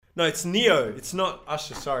No, it's Neo. It's not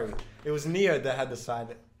Usher. Sorry, it was Neo that had the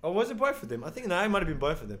side. Or was it both of them? I think no, it might have been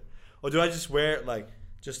both of them. Or do I just wear it like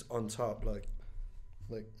just on top, like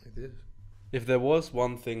this? If there was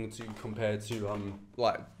one thing to compare to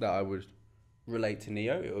like that I would relate to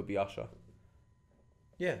Neo, it would be Usher.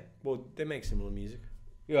 Yeah, well, they make similar music.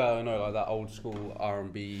 Yeah, I know, like that old school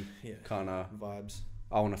R&B kind of vibes.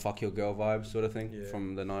 I want to fuck your girl vibes sort of thing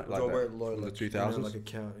from the night, like that, from the 2000s. Like a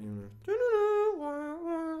count,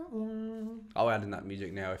 I'll add in that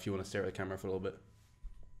music now if you want to stare at the camera for a little bit.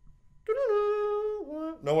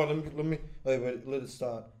 No, let me wait, let it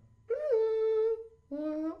start.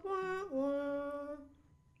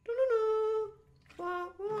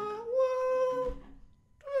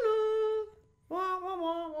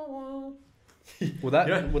 Will that?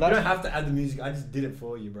 You don't have to add the music. I just did it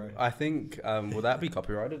for you, bro. I think. Will that be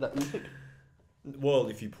copyrighted? That music? Well,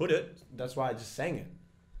 if you put it, that's why I just sang it.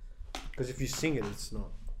 Because if you sing it, it's not.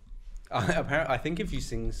 Apparently, I think if you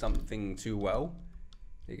sing something too well,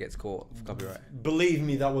 it gets caught for copyright. Believe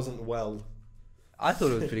me, that wasn't well. I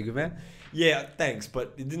thought it was pretty good, man. Yeah, thanks,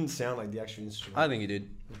 but it didn't sound like the actual instrument. I think you did.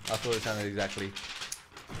 I thought it sounded exactly.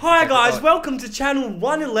 Hi guys, welcome to channel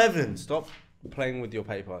 111. Stop playing with your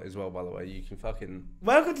paper as well, by the way. You can fucking...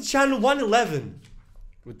 Welcome to channel 111.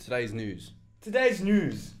 With today's news. Today's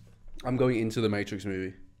news. I'm going into the Matrix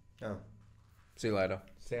movie. Oh. See you later.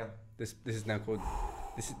 See ya. This is now called...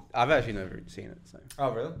 I've actually never seen it, so...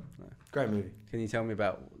 Oh, really? No. Great movie. Can you tell me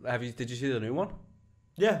about... Did you see the new one?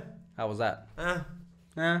 Yeah. How was that?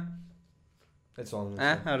 That's all I'm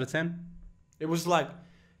gonna say. Out of 10? It was like...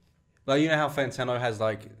 Like, you know how Fantano has,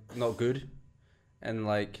 like, not good? And,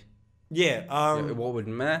 like... Yeah, what would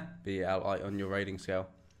meh be out, like, on your rating scale?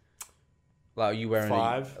 Like, are you wearing...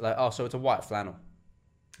 5. So it's a white flannel.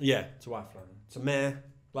 Yeah, it's a white flannel. It's a meh.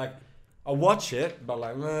 Like, I watch it, but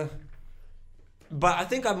like, meh. But I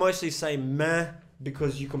think I mostly say meh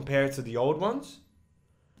because you compare it to the old ones.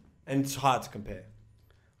 And it's hard to compare.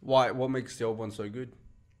 Why? What makes the old one so good?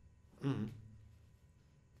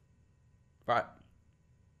 Right.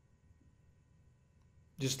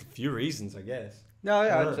 Just a few reasons, I guess. No,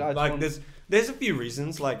 yeah. I like, there's a few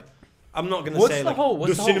reasons. Like, I'm not gonna say like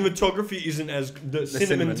the cinematography isn't as the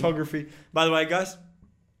cinematography. By the way, guys,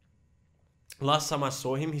 last time I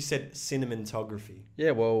saw him, he said cinematography.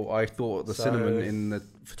 Yeah, well, I thought the cinnamon in the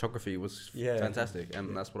photography was fantastic,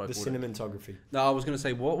 and that's what I called it. The cinematography. No, I was gonna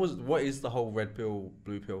say, what is the whole red pill,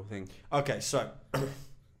 blue pill thing? Okay, so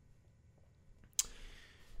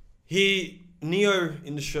Neo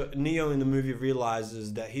in the movie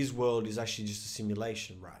realizes that his world is actually just a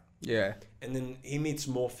simulation, right? Yeah. And then he meets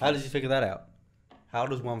Morpheus. How does he figure that out? How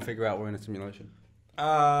does one figure out we're in a simulation?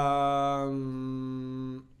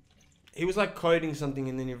 He was like coding something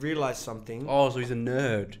and then he realized something. Oh, so he's a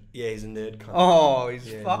nerd. Yeah, he's a nerd cunt. Oh,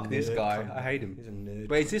 fuck this guy. Cunt. I hate him. He's a nerd.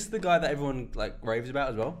 Wait, is this the guy that everyone like raves about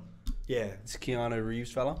as well? Yeah. It's Keanu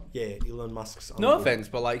Reeves fella? Yeah, Elon Musk's No offense,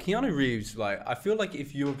 but like Keanu Reeves, like I feel like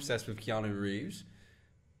if you're obsessed with Keanu Reeves,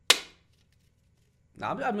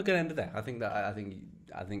 I'm not gonna end it there. I think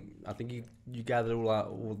you gathered all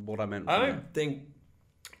out what I meant. I don't think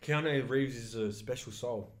Keanu Reeves is a special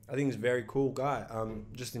soul. I think he's a very cool guy.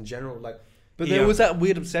 Just in general, like. But there was that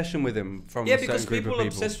weird obsession with him from a certain group of people. Yeah, because people are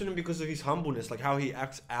obsessed with him because of his humbleness, like how he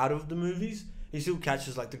acts out of the movies. He still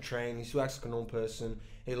catches like the train. He still acts like a normal person.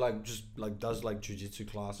 He like just like does like jiu-jitsu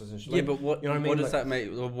classes and shit. Yeah, but what, you know what I mean? What does that make?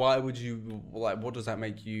 Why would you like? What does that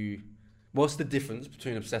make you? What's the difference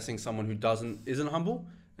between obsessing someone who isn't humble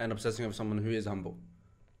and obsessing over someone who is humble?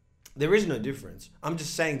 There is no difference. I'm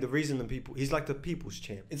just saying the reason he's like the people's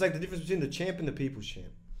champ. It's like the difference between the champ and the people's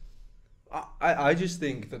champ. I just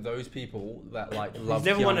think that those people that like love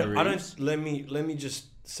Keanu Reeves... let me just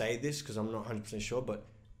say this because I'm not 100% sure, but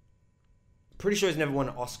pretty sure he's never won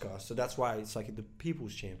an Oscar, so that's why it's like the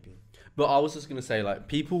people's champion. But I was just gonna say, like,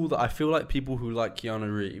 I feel like people who like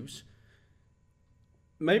Keanu Reeves,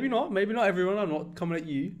 maybe not everyone. I'm not coming at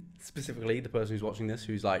you specifically, the person who's watching this,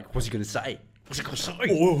 who's like, what's he gonna say? What's he gonna say?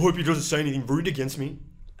 Oh, I hope he doesn't say anything rude against me.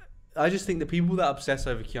 I just think the people that obsess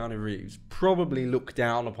over Keanu Reeves probably look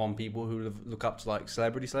down upon people who look up to like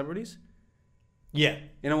celebrities. Yeah,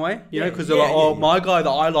 in a way, you know, because they're like, my guy that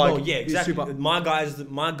I like. Oh yeah, exactly. My guy is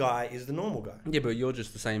the normal guy. Yeah, but you're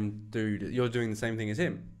just the same dude. You're doing the same thing as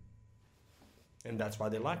him, and that's why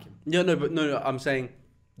they like him. Yeah, no. I'm saying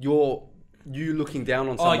you looking down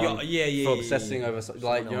on someone for obsessing over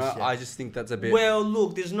like someone else, I just think that's a bit. Well,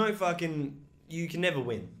 look, there's no fucking. You can never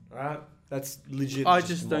win, right? That's legit. I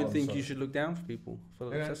just don't think you should look down for people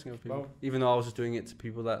for obsessing over people. Well, even though I was just doing it to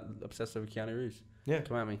people that obsess over Keanu Reeves. Yeah,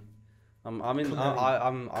 come at me. I'm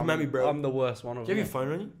come at me, bro. I'm the worst one of them. Do you have your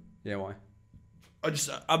phone on you? Yeah, why?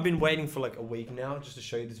 I've been waiting for like a week now just to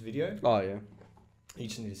show you this video. Oh yeah. You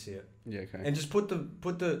just need to see it. Yeah. Okay. And just put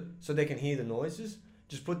the so they can hear the noises.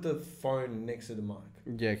 Just put the phone next to the mic.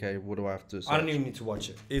 Yeah. Okay. What do I have to? Search? I don't even need to watch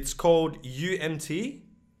it. It's called UMT,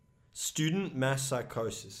 Student Mass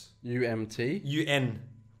Psychosis. UMT. UN.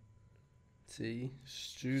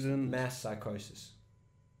 Student Mass Psychosis.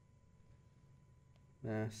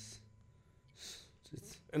 Mass.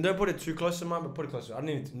 And don't put it too close to mine, but put it closer. I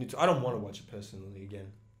don't need to. I don't want to watch it personally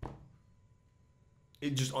again.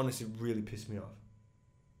 It just honestly really pissed me off.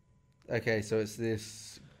 Okay, so it's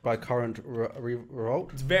this by current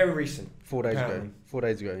revolt. It's very recent. 4 days apparently. ago. 4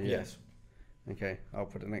 days ago. Yeah. Yes. Okay, I'll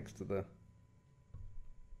put it next to the.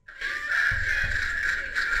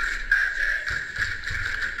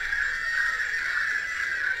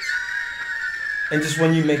 And just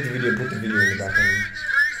when you make the video, put the video in the background.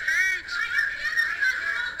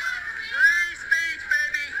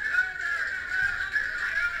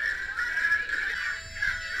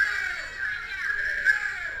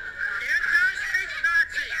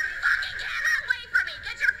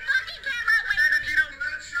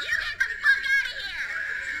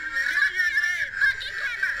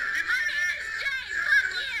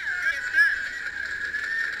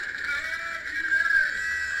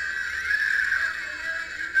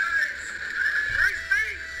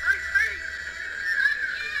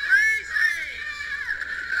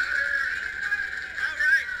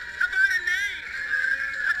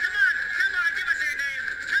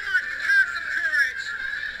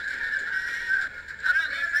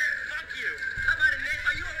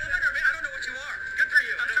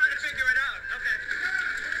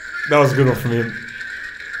 That was a good one from him.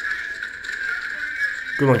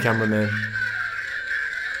 Good one, cameraman.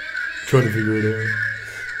 Trying to figure it out.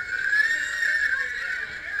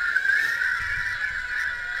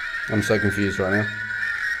 I'm so confused right now.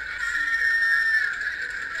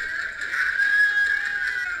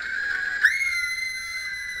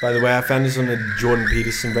 By the way, I found this on the Jordan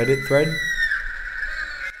Peterson Reddit thread.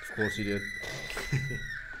 Of course you did.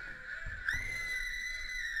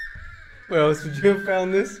 Where else would you have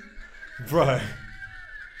found this? Bro.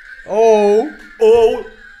 Oh,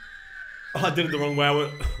 I did it the wrong way. I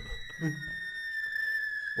went.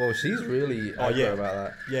 Well, she's really Oh, aggro yeah. about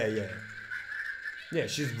that. Yeah. Yeah,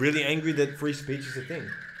 she's really angry that free speech is a thing.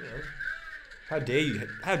 You know, how dare you?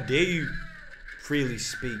 How dare you freely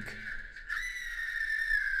speak?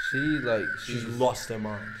 She's lost her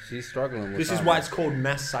mind. She's struggling with This is that. why it's called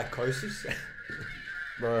mass psychosis.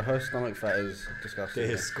 Bro, her stomach fat is disgusting.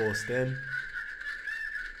 There's Scorestan.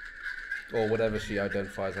 Or whatever she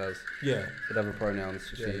identifies as. Yeah. Whatever pronouns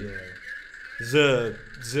she... Yeah.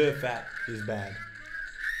 The fat is bad.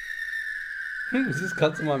 Just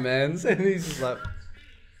cut to my man's and he's just like...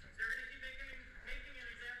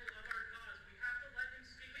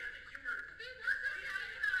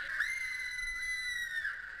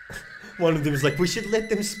 One of them was like, we should let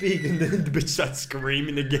them speak, and then the bitch starts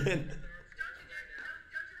screaming again.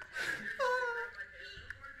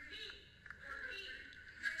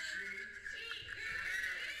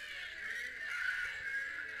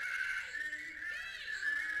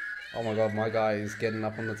 Oh my god, my guy is getting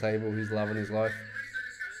up on the table. He's loving his life.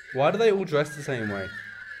 Why do they all dress the same way?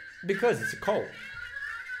 Because it's a cult.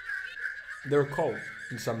 They're a cult,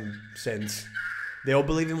 in some sense. They all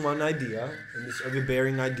believe in one idea, and this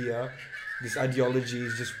overbearing idea, this ideology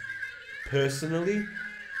is just personally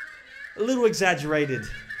a little exaggerated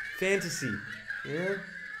fantasy. Yeah?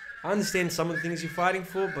 I understand some of the things you're fighting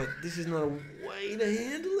for, but this is not a way to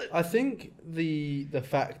handle it. I think the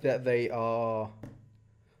fact that they are...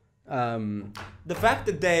 The fact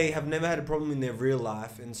that they have never had a problem in their real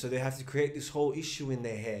life, and so they have to create this whole issue in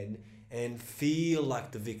their head and feel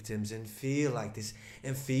like the victims and feel like this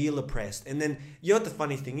and feel oppressed. And then, you know what the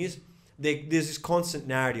funny thing is? There's this constant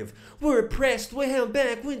narrative. We're oppressed, we're held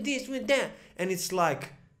back, we're this, we're that. And it's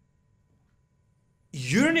like,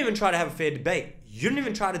 you don't even try to have a fair debate. You don't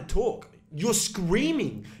even try to talk. You're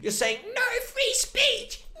screaming. You're saying, no free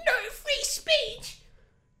speech, no free speech.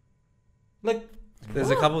 Like, There's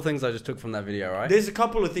what? a couple of things I just took from that video, right? There's a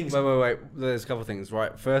couple of things. Wait. There's a couple of things,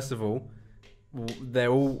 right? First of all, they're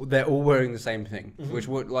all wearing the same thing, which,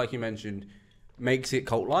 like you mentioned, makes it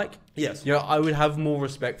cult-like. Yes. You know, I would have more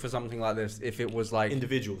respect for something like this if it was like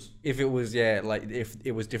Individuals. if it was if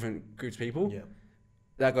it was different groups of people. Yeah.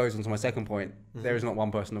 That goes on to my second point. There is not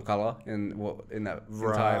one person of color in that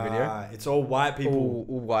entire video. It's all white people.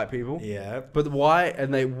 All white people. Yeah. But why?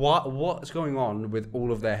 And what's going on with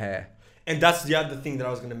all of their hair? And that's the other thing that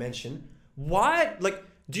I was going to mention. Why, like,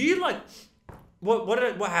 do you like,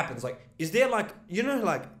 what happens? Like, is there like, you know,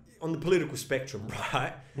 like on the political spectrum,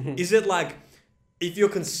 right? Is it like if you're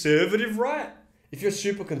conservative, right? If you're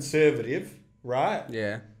super conservative, right?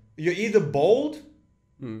 Yeah. You're either bold,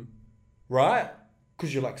 Mm. right?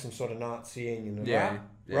 Because you're like some sort of Nazi and you know, Yeah, right?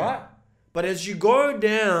 yeah. Right? But as you go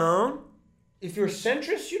down, if you're a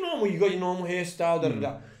centrist, you got your normal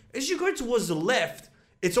hairstyle, As you go towards the left,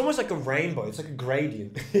 it's almost like a rainbow. It's like a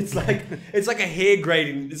gradient. It's like a hair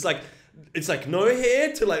gradient. It's like no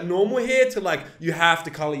hair to like normal hair to like you have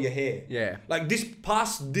to color your hair. Yeah. Like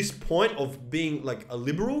past this point of being like a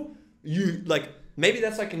liberal, you like maybe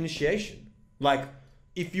that's like initiation. Like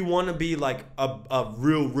if you want to be like a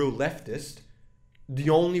real leftist, the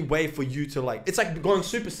only way for you to like it's like going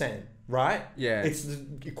Super Saiyan, right? Yeah. It's the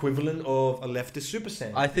equivalent of a leftist Super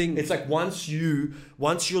Saiyan. I think It's like once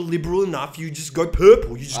you're liberal enough, you just go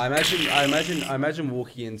purple. You just I imagine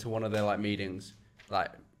walking into one of their like meetings,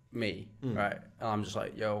 like me, right? And I'm just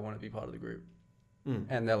like, yo, I want to be part of the group.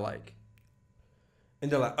 And they're like,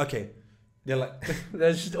 okay. They're like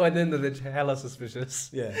they're just, and then they're hella suspicious.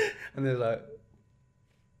 yeah. And they're like,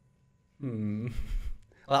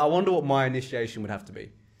 Like, I wonder what my initiation would have to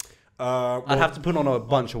be. I'd have to put on a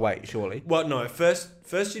bunch of weight, surely. Well, no. First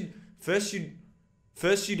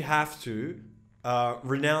you'd have to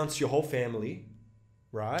renounce your whole family,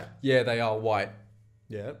 right? Yeah, they are white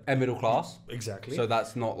Yeah, and middle class. exactly. So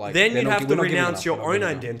that's not like. Then they're you'd not have gi- to we're not giving renounce enough, your we're not own giving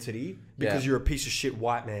enough. identity because Yeah. you're a piece of shit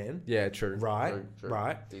white man, Yeah, true. right? True.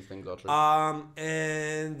 Right. These things are true.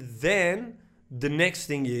 And then the next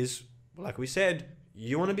thing is, like we said,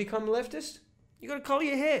 you want to become a leftist, you got to color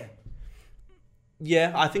your hair,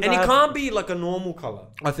 Yeah, I think. and I it have, can't be like a normal color.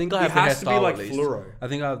 I think I It have the has to be hairstyle like at least. fluoro. I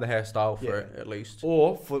think I have the hairstyle for Yeah. it at least.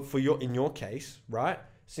 Or for in your case, right?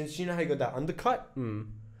 Since you know how you got that undercut,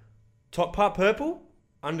 top part purple,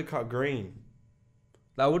 undercut green.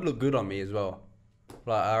 That would look good on me as well.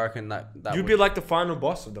 Like I reckon that You'd would, be like the final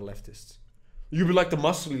boss of the leftists. You'd be like the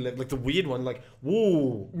muscly left, like the weird one. Like,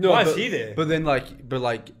 whoa, why is he there? But then like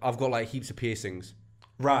I've got like heaps of piercings.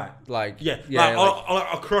 Right. Like Yeah. yeah,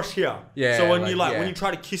 like, across here. Yeah, So when like, you like yeah. when you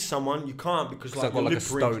try to kiss someone, you can't because like I've got your like a lip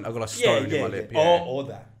stone. ring- I've got a stone in my lip. Yeah, Or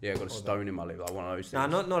that. yeah, I got a stone in my lip. Like one of those things.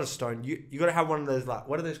 Nah, not a stone. You gotta have one of those like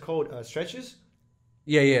what are those called? Stretches.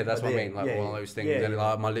 Yeah, that's Oh, what I yeah, mean. Like yeah, one of those things. yeah, and yeah.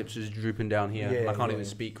 like my lips is drooping down here. Yeah, and I can't yeah. even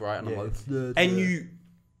speak right. And Yeah. I'm like, And you,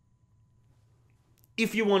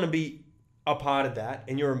 if you want to be a part of that,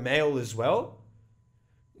 and you're a male as well,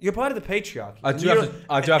 you're part of the patriarchy. I And do have you're- to.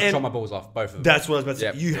 I do have to and chop my balls off, both of them. That's what I was about to say.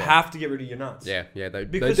 Yep, You yeah. have to get rid of your nuts. Yeah, they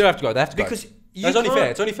Because- do have to go. They have to go. Because you That's only can't- fair.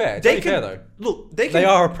 It's only fair. It's they only fair can- though. Look, they They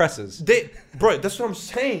are oppressors. Bro, that's what I'm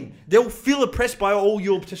saying. They'll feel oppressed by all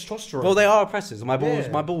your testosterone. Well, they are oppressors. My balls,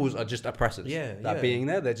 Yeah. my balls are just oppressors. Yeah, that yeah. being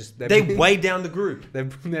there, they're They being- weigh down the group.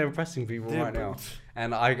 they're oppressing people They're- right now,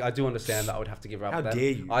 and I do understand that I would have to give up. How them.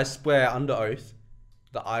 dare you. I swear under oath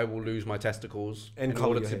that I will lose my testicles And in colour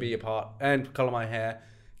order your to hair. be a part and color my hair,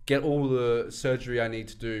 get all the surgery I need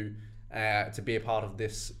to do to be a part of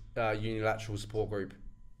this unilateral support group.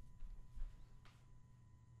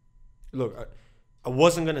 Look, I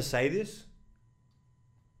wasn't gonna say this,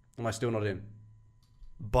 Am I still not in?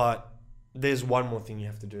 but there's one more thing you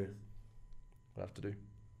have to do. What do I have to do?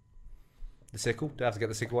 The sickle? Do I have to get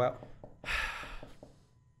the sickle out?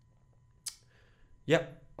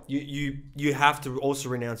 Yep. You have to also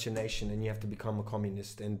renounce your nation, and you have to become a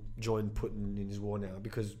communist and join Putin in his war now.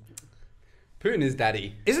 Because Putin is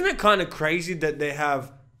daddy. isn't it kind of crazy that they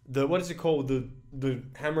have the what is it called the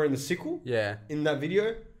hammer and the sickle Yeah. in that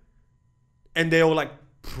video, and they're all like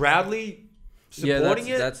proudly supporting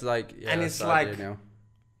it. That's like, yeah, And that's it's the like- idea now.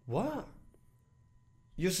 What?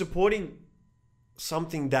 You're supporting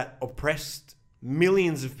something that oppressed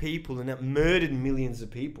millions of people and that murdered millions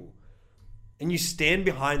of people. And you stand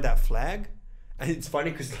behind that flag. And it's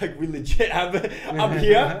funny because like we legit have it up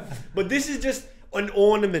here. But this is just an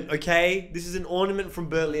ornament, okay? This is an ornament from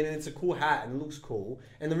Berlin and it's a cool hat and it looks cool.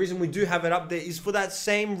 And the reason we do have it up there is for that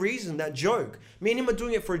same reason, that joke. Me and him are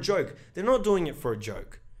doing it for a joke. They're not doing it for a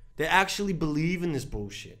joke. They actually believe in this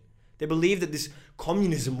bullshit. They believe that this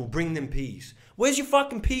communism will bring them peace. Where's your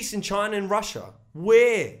fucking peace in China and Russia?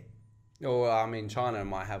 Where? Oh, I mean, China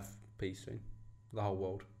might have peace soon. The whole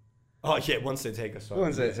world. Oh yeah, once they take us over.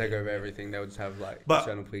 Once they take over everything, they'll just have like But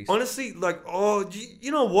eternal peace. honestly, like, oh, you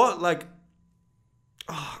know what? Like,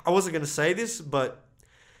 I wasn't gonna say this, but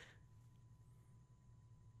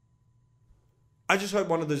I just hope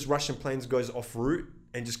one of those Russian planes goes off route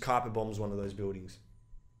and just carpet bombs one of those buildings.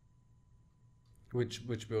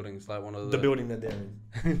 Which buildings? Like one of The building that they're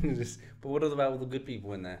in. But what about all the good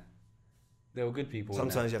people in there? There were good people.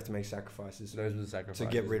 Sometimes you have to make sacrifices in there. Those were the sacrifices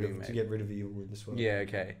to get rid being of made. evil in this world. Yeah,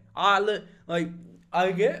 okay. Look, like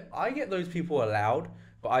I get those people allowed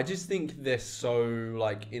but I just think they're so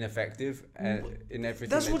like ineffective in everything.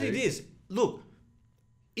 That's they what do. it is. Look,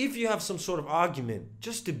 if you have some sort of argument,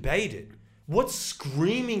 just debate it. What's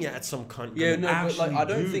screaming at some cunt? Yeah, no, but like I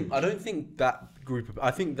do? don't think that group of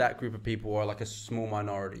I think that group of people are like a small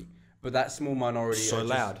minority, but that small minority So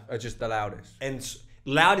loud. are just the loudest. And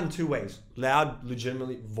loud in two ways: loud,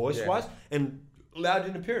 legitimately voice-wise, and loud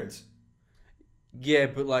in appearance. Yeah,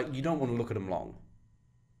 but like you don't want to look at them long.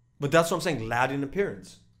 But that's what I'm saying. Loud in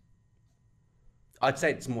appearance. I'd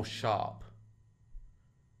say it's more sharp.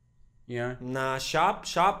 You know? Nah, sharp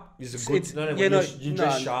is a good. You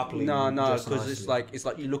dress sharply. No, dress because nicely. it's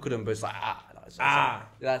like you look at them, but it's like Ah.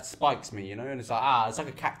 that spikes me, you know, and it's like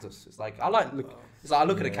a cactus. It's like I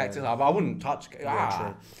look at a cactus, but I wouldn't touch. It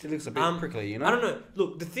looks a bit prickly, you know. I don't know.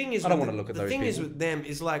 Look, the thing is, I don't want to look at those The thing people. is with them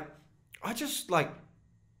is like, I just like.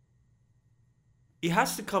 It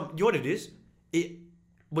has to come. You know what it is?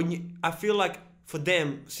 I feel like for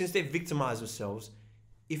them, since they victimize themselves,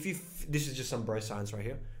 this is just some bro science right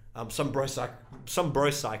here. Some bro psych. That's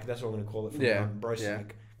what I'm gonna call it. Bro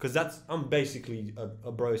psych. Because I'm basically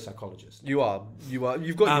a bro psychologist. You are.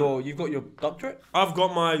 You've got your doctorate. I've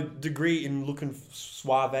got my degree in looking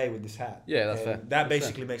suave with this hat. Yeah, that's fair. That That's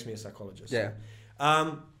basically makes me a psychologist. Yeah.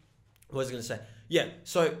 What was I gonna say? Yeah.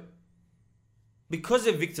 So because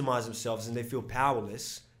they victimize themselves and they feel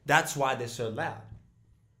powerless, that's why they're so loud.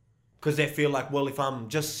 Because they feel like, well, if I'm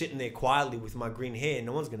just sitting there quietly with my green hair,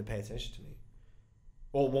 no one's gonna pay attention to me.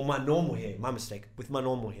 Or well, my normal hair. My mistake. With my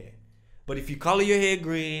normal hair. But if you color your hair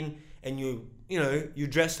green and you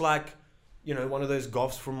dress like, one of those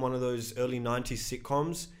goths from one of those early 90s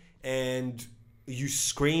sitcoms and you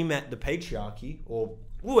scream at the patriarchy or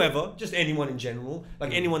whoever, just anyone in general,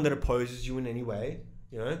 like anyone that opposes you in any way,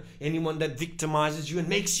 anyone that victimizes you and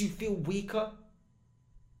makes you feel weaker.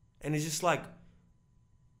 And it's just like,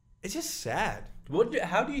 it's just sad.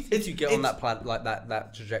 How do you think you get on that plan, like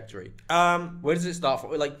that trajectory? Where does it start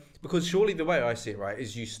from? Like, because surely the way I see it, right,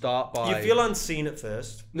 is you start by... You feel unseen at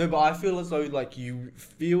first. No, but I feel as though like you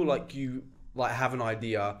feel like you like have an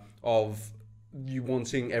idea of you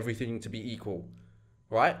wanting everything to be equal,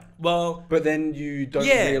 right? Well... But then you don't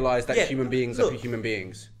realise that human beings are human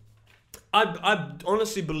beings. I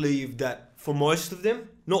honestly believe that for most of them,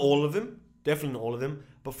 not all of them, definitely not all of them,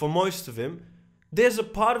 but for most of them, there's a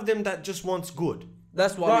part of them that just wants good.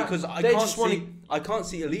 That's why, because I can't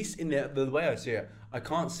see, at least in the way I see it, I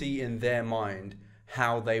can't see in their mind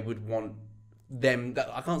how they would want them.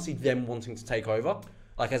 I can't see them wanting to take over,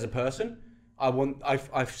 like as a person.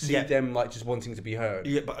 I see them like just wanting to be heard.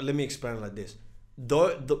 Yeah, but let me explain it like this.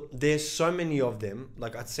 There's so many of them,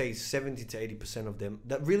 like I'd say 70 to 80% of them,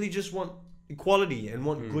 that really just want equality and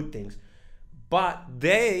want good things. But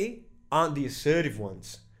they aren't the assertive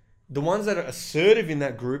ones. The ones that are assertive in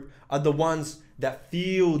that group are the ones that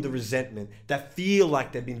feel the resentment, that feel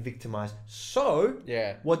like they've been victimized. So,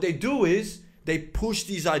 what they do is they push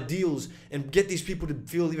these ideals and get these people to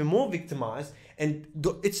feel even more victimized. And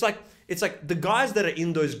it's like the guys that are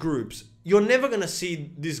in those groups, you're never going to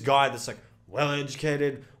see this guy that's like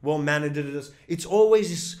well-educated, well-mannered. It's always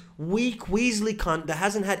this weak Weasley cunt that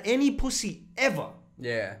hasn't had any pussy ever.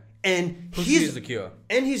 Yeah. And pussy is the cure.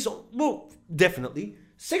 And definitely.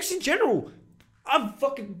 Sex in general. I'm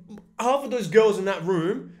fucking half of those girls in that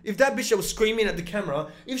room. If that bitch that was screaming at the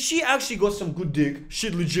camera, if she actually got some good dick,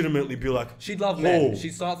 she'd legitimately be like, she'd love men.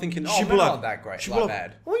 She'd start thinking, men aren't that great, like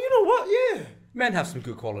bad. Well, you know what? Yeah, men have some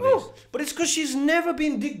good qualities. Oh, but it's because she's never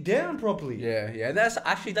been dicked down properly. Yeah. That's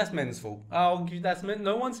men's fault. That's men.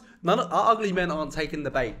 Our ugly men aren't taking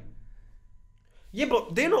the bait. Yeah,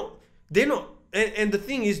 but they're not. And the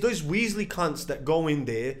thing is, those Weasley cunts that go in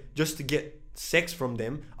there just to get sex from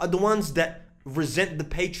them are the ones that resent the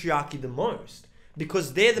patriarchy the most,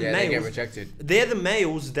 because they're the males. They get rejected. They're the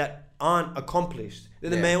males that aren't accomplished.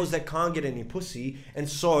 They're the males that can't get any pussy, and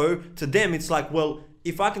so to them it's like, well,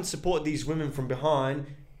 if I can support these women from behind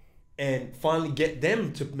and finally get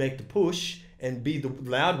them to make the push and be the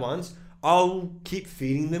loud ones, I'll keep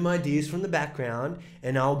feeding them ideas from the background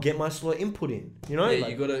and I'll get my slow input in. You know? Yeah,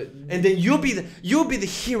 you gotta. And then you'll be the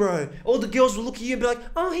hero. All the girls will look at you and be like,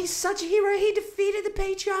 "Oh, he's such a hero. He defeated the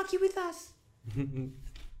patriarchy with us."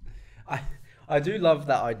 I do love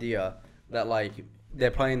that idea that like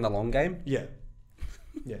they're playing the long game. Yeah.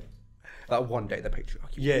 Like one day the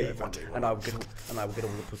patriarchy. Yeah. And I will get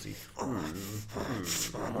all the pussy. I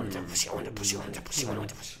want the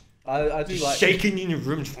pussy. I do like shaking in your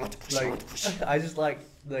room. I just like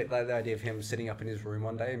the idea of him sitting up in his room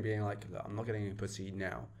one day and being like, I'm not getting any pussy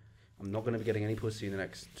now. I'm not going to be getting any pussy in the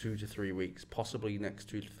next 2 to 3 weeks, possibly next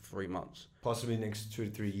 2 to 3 months. Possibly next 2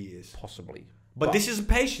 to 3 years. Possibly. But this is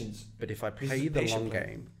patience. But if I play the long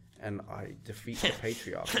game and I defeat the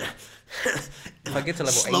patriarchy, if I get to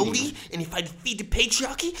level Slowly, 80, and if I defeat the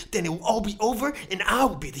patriarchy, then it will all be over, and I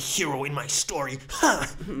will be the hero in my story. Huh.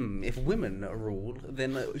 if women rule,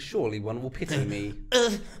 then surely one will pity me.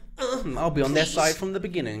 I'll be on their side from the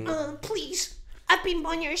beginning. Please. I've been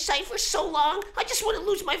on your side for so long. I just want to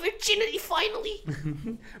lose my virginity finally.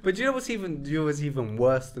 But do you know what's even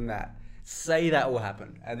worse than that? Say that will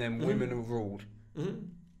happen, and then women have ruled.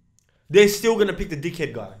 They're still gonna pick the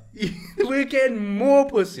dickhead guy. We're getting more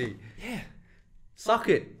pussy. Yeah. Suck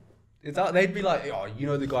it. They'd be like, oh, you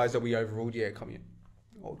know the guys that we overruled? Yeah, come here.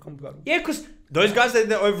 Oh, come. Yeah, because those guys that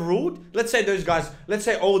they're overruled, let's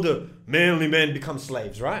say all the manly men become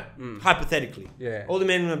slaves, right? Hypothetically. Yeah. All the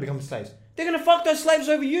men and women become slaves. They're gonna fuck those slaves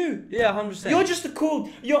over you. Yeah, 100%. You're just a cool.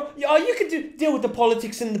 You can deal with the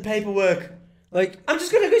politics and the paperwork. Like, I'm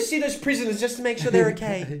just gonna go see those prisoners just to make sure they're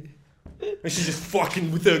okay. And she's just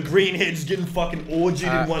fucking with her green heads, getting fucking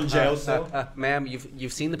orgied in one jail cell. Ma'am,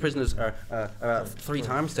 you've seen the prisoners 3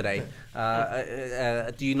 times today.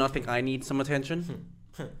 Do you not think I need some attention?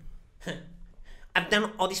 I've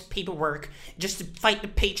done all this paperwork just to fight the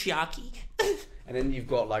patriarchy. And then you've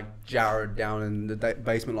got like Jared down in the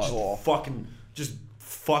basement, like, oh, fucking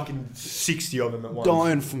 60 of them at once.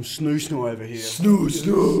 dying from snoo over here.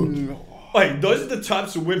 Snoo. Wait, those are the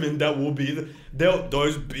types of women that will be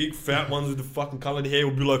those big fat ones with the fucking coloured hair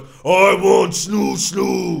will be like, I want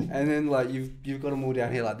snoo. And then like you've got them all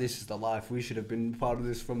down here like, this is the life. We should have been part of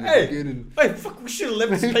this from the beginning. Hey, fuck, we should have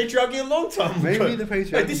left this patriarchy a long time ago. Maybe the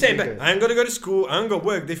patriarchy. Like, this ain't bad. I ain't gotta go to school. I ain't gotta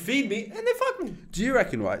work. They feed me and they fuck me. Do you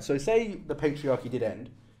reckon, right? So say the patriarchy did end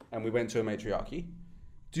and we went to a matriarchy.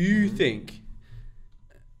 Do you think?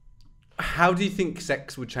 How do you think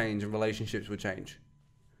sex would change and relationships would change?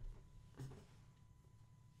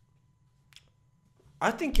 I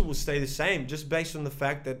think it will stay the same, just based on the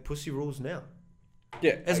fact that pussy rules now.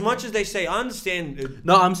 Yeah. As much as they say, I understand.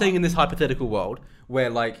 No, I'm saying in this hypothetical world where,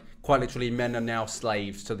 like, quite literally, men are now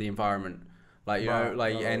slaves to the environment. Like, you know,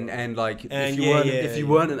 like, and like, if you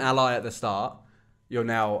weren't an ally at the start, you're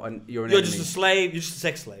now you're You're just a slave. You're just a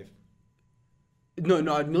sex slave. No,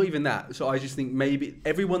 not even that. So I just think maybe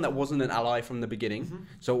everyone that wasn't an ally from the beginning,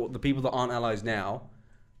 so the people that aren't allies now,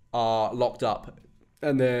 are locked up,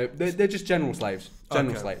 and they're just general slaves.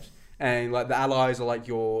 Slaves. And like the allies are like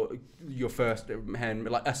your first hand,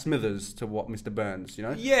 like a Smithers to what Mr. Burns, you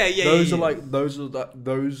know? Those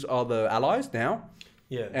are the allies now.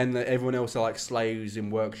 Yeah. And everyone else are like slaves in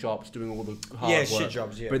workshops doing all the hard work. shit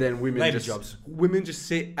jobs. Yeah. But then women just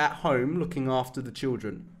sit at home looking after the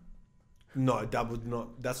children. No,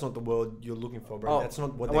 that's not the world you're looking for, bro. That's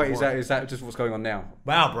not what they want. want. Is that just what's going on now?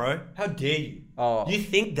 Wow, bro. How dare you? Oh. You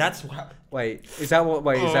think that's what... Wait, is that what...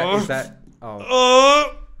 Wait, is that...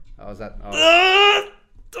 Oh. Is that... Oh.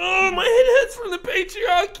 My head hurts from the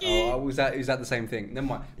patriarchy. Oh, is that the same thing? Never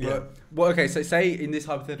mind. Yeah. Well, okay, so say in this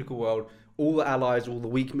hypothetical world, all the allies, all the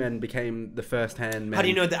weak men became the first-hand men. How do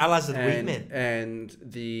you know the allies are the weak men? And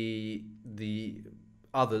the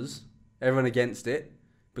others, everyone against it,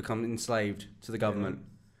 become enslaved to the government. Yeah.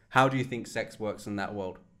 How do you think sex works in that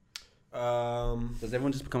world? Does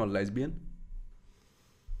everyone just become a lesbian?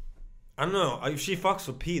 I don't know. If she fucks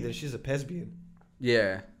for P, then she's a lesbian.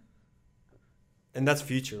 Yeah. And that's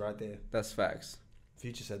Future right there. That's facts.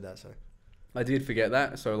 Future said that, so. I did forget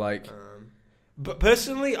that, so like... But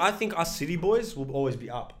personally, I think us city boys will always be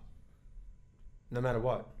up. No matter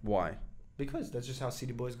what. Why? Because that's just how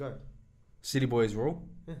city boys go. City boys rule?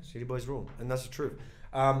 Yeah, city boys rule. And that's the truth.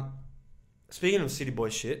 Speaking of city boy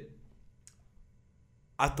shit,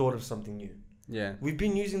 I thought of something new. Yeah. We've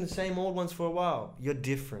been using the same old ones for a while. You're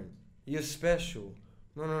different. You're special.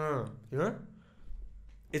 No. You know?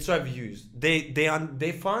 It's overused.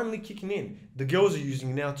 They're finally kicking in. The girls are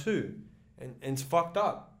using it now too. And it's fucked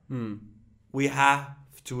up. We have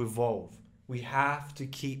to evolve. We have to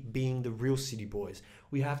keep being the real city boys.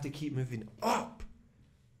 We have to keep moving up.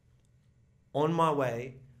 On my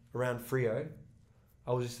way around Frio,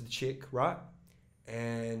 I was just a chick, right?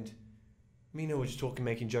 And me and her were just talking,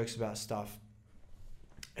 making jokes about stuff.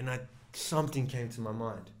 And something came to my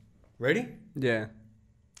mind. Ready? Yeah.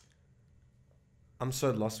 I'm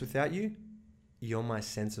so lost without you. You're my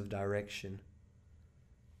sense of direction.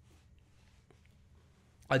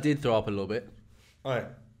 I did throw up a little bit. Alright.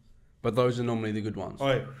 But those are normally the good ones.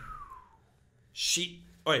 Alright.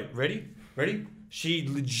 Ready? She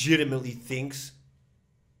legitimately thinks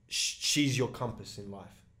she's your compass in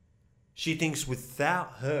life. She thinks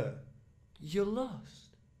without her, you're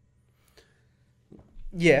lost.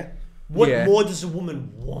 Yeah. What more does a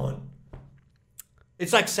woman want?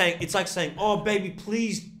 It's like saying, oh baby,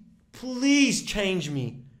 please please change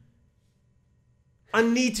me. I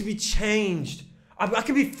need to be changed. I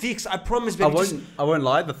can be fixed. I promise, baby. I won't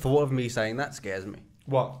lie. The thought of me saying that scares me.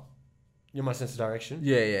 What? You're my sense of direction?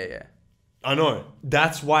 Yeah. I know.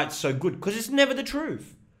 That's why it's so good. Because it's never the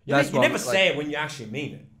truth. You never say it when you actually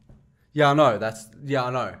mean it. Yeah, I know.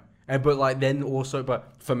 I know. And but like then also,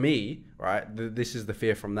 but for me, right? This is the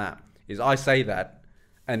fear from that. Is I say that,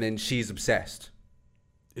 and then she's obsessed.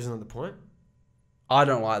 Isn't that the point? I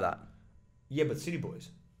don't like that. Yeah, but City Boys.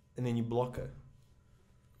 And then you block her.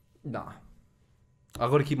 Nah. I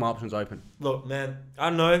got to keep my options open. Look, man. I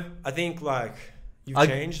don't know. I think like you've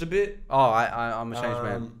changed a bit. Oh, I'm a changed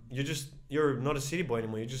man. You're not a city boy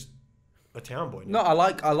anymore. You're just a town boy now. No, I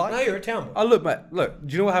like. No, you're a town boy. Oh, look, mate. Look,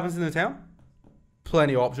 do you know what happens in the town?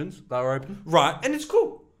 Plenty of options that are open. Right, and it's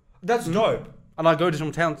cool. That's dope. And I go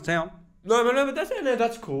from town to town. No, but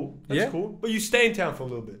that's cool. That's cool. But you stay in town for a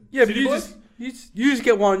little bit. Yeah, City but you just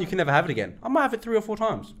get one, you can never have it again. I might have it 3 or 4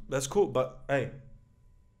 times. That's cool, but hey,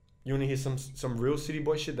 you want to hear some real city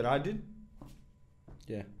boy shit that I did?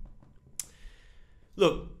 Yeah.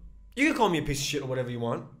 Look, you can call me a piece of shit or whatever you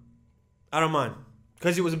want. I don't mind.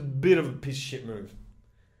 Because it was a bit of a piece of shit move.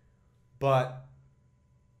 But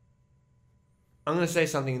I'm going to say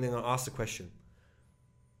something and then I'll ask the question.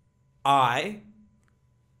 I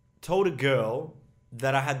told a girl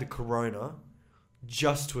that I had the corona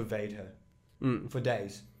just to evade her for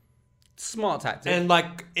days. Smart tactic. And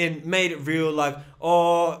like it made it real, like,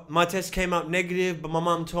 oh, my test came up negative, but my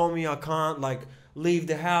mum told me I can't like leave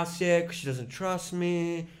the house yet because she doesn't trust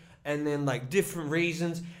me. And then like different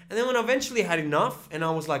reasons. And then when I eventually had enough and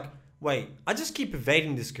I was like, wait, I just keep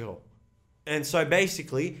evading this girl. And so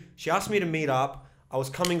basically she asked me to meet up. I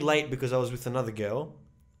was coming late because I was with another girl.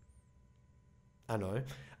 I know.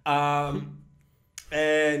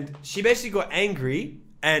 And she basically got angry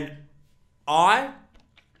and I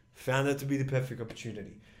found that to be the perfect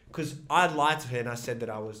opportunity. Because I lied to her and I said that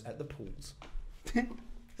I was at the pools.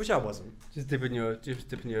 Which I wasn't. Just dipping your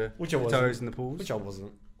Which I wasn't. toes in the pools. Which I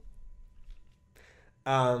wasn't.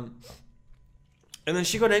 And then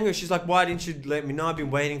she got angry. She's like, why didn't you let me know? I've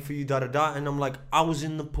been waiting for you, da-da-da. And I'm like, I was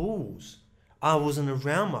in the pools. I wasn't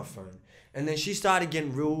around my phone. And then she started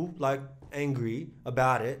getting real, like, angry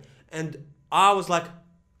about it. And I was like,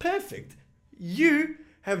 perfect. You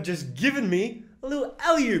have just given me a little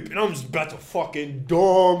alley-oop. And I'm just about to fucking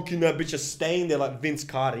donk in that bitch just staying there like Vince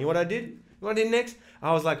Carter. You know what I did? You know what I did next?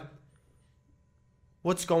 I was like,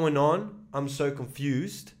 what's going on? I'm so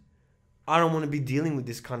confused. I don't want to be dealing with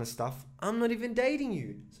this kind of stuff. I'm not even dating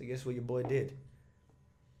you. So guess what your boy did?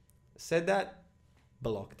 Said that,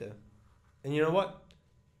 blocked her. And you know what?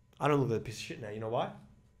 I don't look like a piece of shit now. You know why?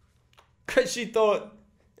 Because she thought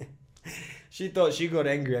she got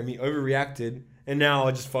angry at me, overreacted, and now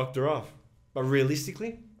I just fucked her off. But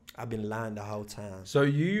realistically, I've been lying the whole time. So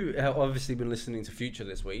you have obviously been listening to Future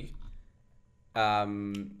this week.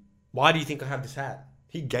 Why do you think I have this hat?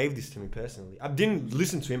 He gave this to me personally. I didn't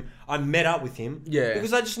listen to him. I met up with him. Yeah.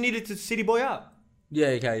 Because I just needed to city boy up. Yeah,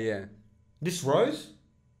 okay, yeah. This rose?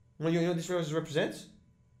 You know what this rose represents?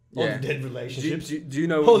 All Yeah. the dead relationships. Do you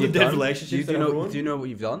know All what the you've dead done? relationships Do that you I've know? ruined? Do you know what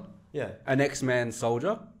you've done? Yeah. An ex-man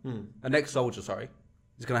soldier, Hmm. an ex-soldier, sorry,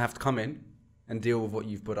 is gonna have to come in and deal with what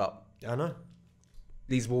you've put up. I know.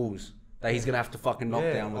 These walls that he's gonna have to fucking knock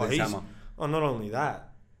down with his hammer. Oh, not only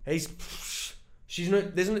that. She's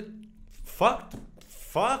not... There's no...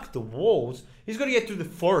 Fuck the walls. He's got to get through the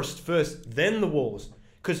forest first, then the walls.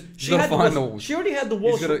 Because she gotta had find the the walls. walls. She already had the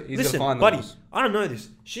walls. He's gotta find the buddy, walls. I don't know this.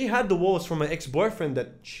 She had the walls from her ex-boyfriend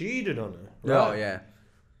that cheated on her. Right? Oh yeah.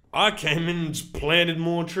 I came in and just planted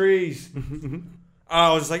more trees.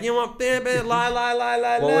 I was like, you know what?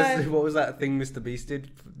 Lie. What was that thing Mr. Beast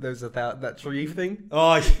did? There was that tree thing.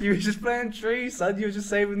 Oh, You were just planting trees, son. You were just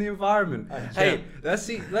saving the environment. Hey, that's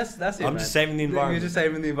it. I'm man. just saving the environment. You're just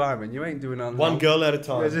saving the environment. You ain't doing nothing. one wrong. girl at a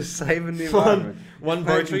time. You're just saving the environment. one Plant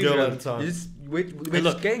broken trees girl around. at a time. We're Hey,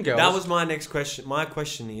 just getting girls. That was my next question. My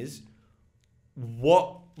question is,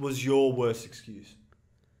 what was your worst excuse?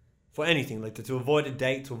 For anything, like to avoid a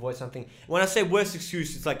date, to avoid something. When I say worst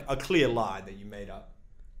excuse, it's like a clear lie that you made up.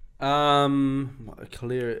 a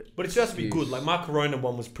clear. But it has to be excuse. good. Like my Corona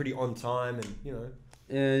one was pretty on time, and you know.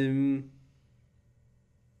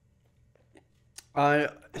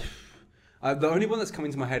 The only one that's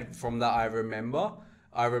coming to my head from that I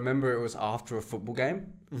remember it was after a football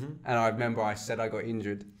game, and I remember I said I got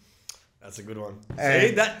injured. That's a good one. And-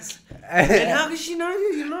 See, that's. And how does she know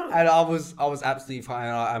you? You know. And I was absolutely fine.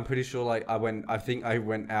 I'm pretty sure like I think I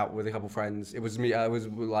went out with a couple friends. It was me. I was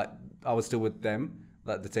still with them,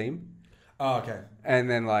 like the team. Oh, okay. And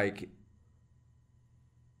then like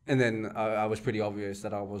And then I was pretty obvious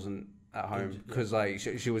that I wasn't at home because like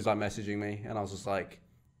she was like messaging me, and I was just like,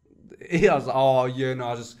 I was like, oh yeah, no,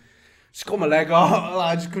 I just got my leg off.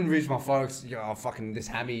 I just couldn't reach my phone. Fucking this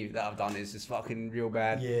hammy that I've done is just fucking real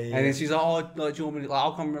bad. Yeah. And then she's like, oh, like, do you want me to,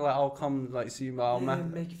 like, I'll come like see you,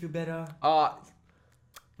 man. Make you feel better.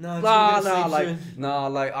 No,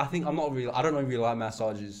 like I think I don't really like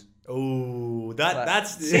massages. Oh,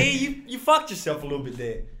 that's see, you fucked yourself a little bit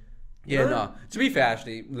there. Yeah, no. To be fair,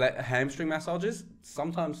 actually, hamstring massages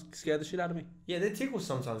sometimes scare the shit out of me. Yeah, they tickle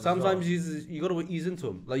sometimes. Sometimes you gotta ease into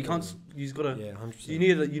them. Like you can't. You just gotta. Yeah, 100%. You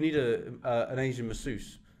need an Asian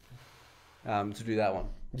masseuse, to do that one.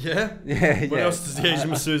 Yeah. Yeah. What else does the Asian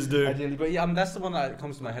masseuse do? Ideally, but yeah, that's the one that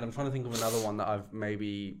comes to my head. I'm trying to think of another one that I've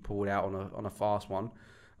maybe pulled out on a fast one.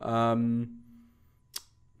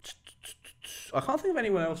 I can't think of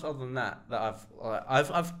anyone else other than that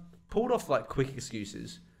I've pulled off like quick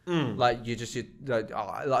excuses. Like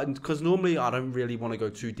because normally I don't really want to go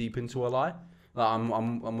too deep into a lie. Like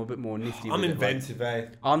I'm a bit more nifty. I'm with inventive, it.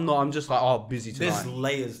 Like, I'm not. I'm just like busy tonight. There's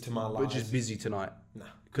layers to my life. But just busy tonight. Nah.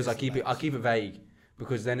 Because I keep it vague.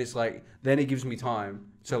 Because then it's like it gives me time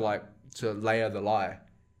to layer the lie.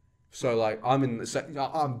 So like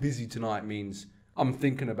I'm busy tonight means I'm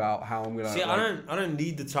thinking about how I'm gonna. See, I don't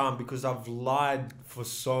need the time because I've lied for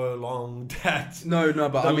so long that no,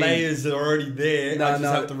 but the layers are already there. I just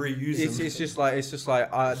have to reuse them. It's just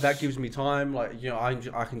like that gives me time. Like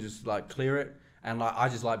I can just like clear it, and like I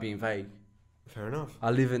just like being vague. Fair enough.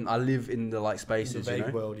 I live in the like spaces. The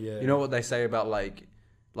vague world, yeah. You know what they say about like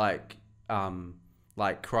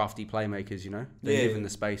crafty playmakers. You know they live in the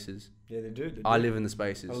spaces. Yeah, they do. I live in the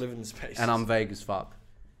spaces. I live in the spaces, and I'm vague as fuck.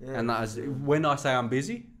 Yeah. And that is when I say I'm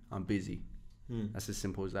busy. That's as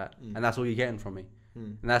simple as that, and that's all you're getting from me.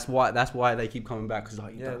 And that's why they keep coming back because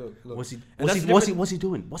like, look. What's he doing? What's he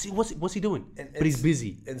doing? But he's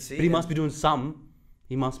busy. But he must be doing some.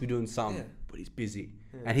 But he's busy,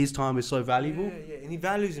 and his time is so valuable. Yeah, and he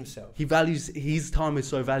values himself. His time is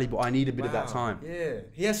so valuable. I need a bit of that time. Yeah,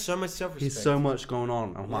 he has so much self-respect. He's so much going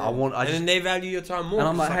on. I'm like, then they value your time more. And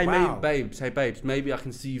I'm like, hey, babes, maybe I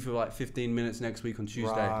can see you for like 15 minutes next week on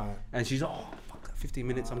Tuesday. Right. And she's like, oh, fuck that 15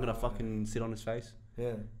 minutes. I'm gonna fucking sit on his face.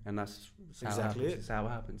 Yeah. And that's exactly it. That's how it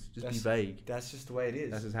happens. Just be vague. That's just the way it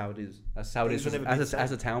is. That's just how it is. That's how it is.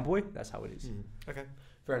 As a town boy, that's how it is. Okay,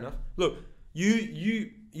 fair enough. Look, you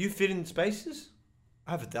fit in spaces.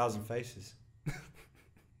 I have 1,000 faces.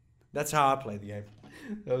 That's how I play the game.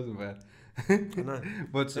 That wasn't bad. I know.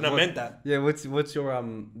 I meant that. Yeah. What's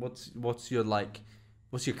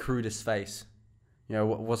your crudest face? You know,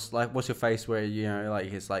 what's your face where you know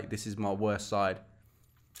like it's like this is my worst side.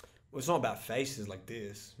 Well, it's not about faces like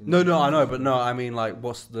this. No, I know, but no, I mean like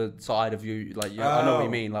what's the side of you like? Yeah, I know what you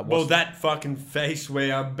mean. Like, that fucking face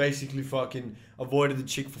where I basically fucking avoided the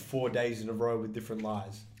chick for 4 days in a row with different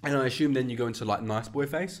lies. And I assume then you go into like nice boy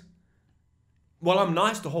face. Well, I'm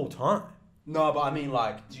nice the whole time. No, but I mean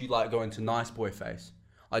like, do you like go into nice boy face?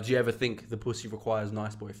 Like, do you ever think the pussy requires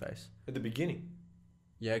nice boy face? At the beginning.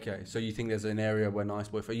 Yeah. Okay. So you think there's an area where nice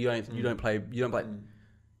boy face? You don't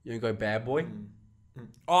go bad boy.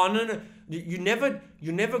 Oh no! You never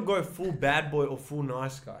go full bad boy or full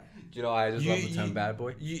nice guy. Do you know I just love the term bad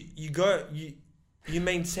boy? You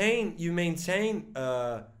maintain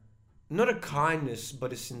not a kindness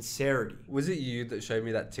but a sincerity. Was it you that showed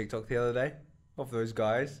me that TikTok the other day of those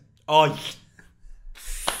guys? Oh,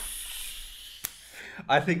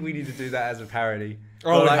 I think we need to do that as a parody.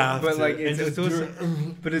 Oh,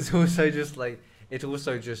 it's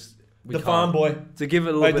also just the farm boy. To give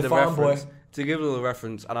it a little bit of reference. To give a little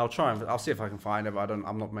reference, and I'll see if I can find it, but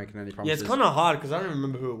I'm not making any promises. Yeah, it's kind of hard because I don't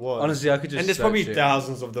remember who it was. Honestly, I could just and there's probably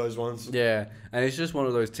thousands of those ones. Yeah, and it's just one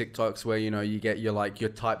of those TikToks where, you know, you get your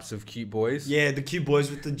types of cute boys. Yeah, the cute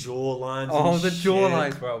boys with the jaw lines. Oh, the jaw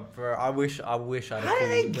lines, bro. I wish I had. How do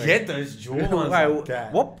they get those jaw lines like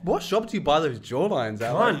that? What shop do you buy those jaw lines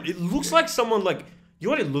at? It looks like someone like. You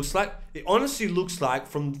know what it looks like? It honestly looks like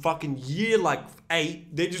from fucking year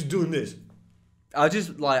 8, they're just doing this. I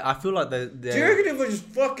feel like they're... Do you reckon if I just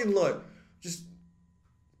fucking just...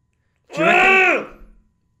 Do you reckon...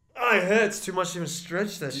 Oh, it hurts too much to even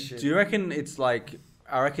stretch that shit. Do you reckon it's like...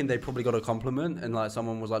 I reckon they probably got a compliment and like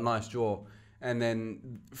someone was like, nice jaw. And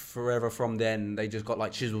then forever from then, they just got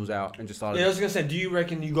like chisels out and just started... Yeah, I was going to say, do you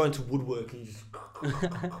reckon you go into woodwork and you just...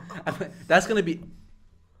 That's going to be...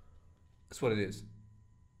 That's what it is.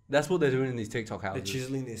 That's what they're doing in these TikTok houses. They're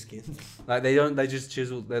chiseling their skin. Like they just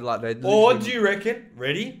chisel. They're like they. Or do you reckon?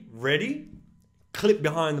 Ready? Clip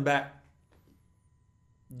behind the back.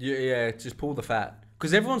 Yeah. Just pull the fat.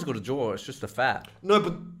 Because everyone's got a jaw. It's just the fat. No,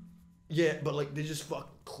 but like they just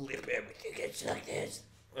clip everything. It's like this.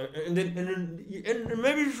 And maybe you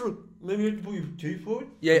have to put your teeth forward.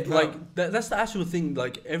 Yeah, like that's the actual thing.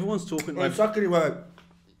 Like everyone's talking. Like, exactly right.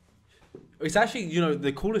 it's actually, you know,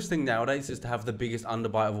 the coolest thing nowadays is to have the biggest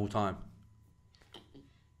underbite of all time.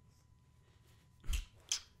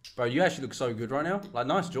 Bro, you actually look so good right now. Like,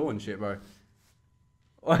 nice jaw and shit, bro.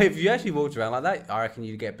 Well, if you actually walked around like that, I reckon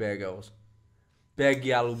you'd get bear girls. Bear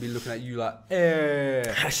gal will be looking at you like, eh.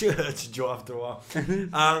 Actually hurts your jaw after a while.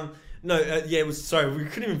 No, yeah, it was. Sorry, we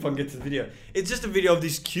couldn't even fucking get to the video. It's just a video of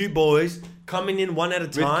these cute boys coming in one at a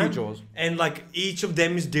time. With cute jaws. And like each of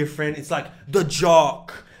them is different. It's like the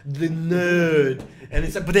jock, the nerd, and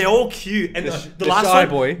it's like, but they're all cute. And the last shy one,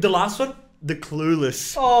 boy. the last one, the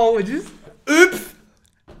clueless. Oh, it just. Oops,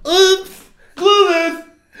 clueless.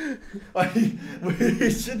 We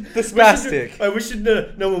should, the spastic. We should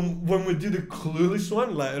know when we do the clueless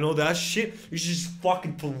one, like and all that shit. You should just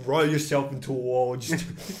fucking throw yourself into a wall. Just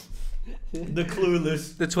the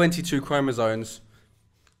clueless. The 22 chromosomes.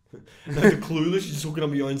 Like the clueless. You're just hooking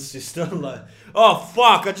up your own sister. Like, oh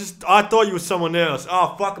fuck! I thought you were someone else.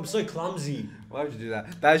 Oh fuck! I'm so clumsy. Why would you do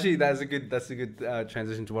that? That's a good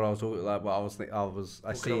transition to what I was talking about. What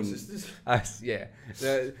I seen. Yeah.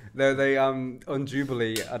 They on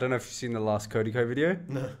Jubilee. I don't know if you've seen the last Cody Co video.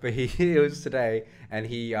 No. But it was today, and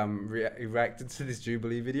he reacted to this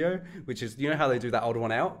Jubilee video, which is, you know how they do that odd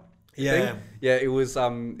one out. Yeah. Thing? Yeah. It was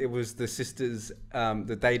the sisters,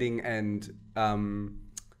 the dating and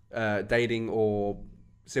dating or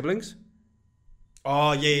siblings.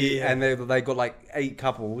 Oh yeah. And they got like 8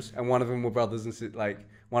 couples, and one of them were brothers and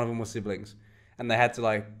one of them was siblings, and they had to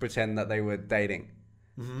like pretend that they were dating.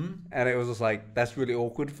 Mm-hmm. And it was just like, that's really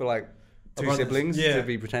awkward for like 2 siblings to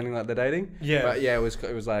be pretending like they're dating. Yeah, but yeah, it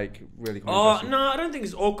was like really. Oh no, I don't think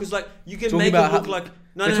it's awkward. Cause like you can make it look like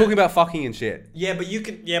they're talking about fucking and shit. Yeah, but you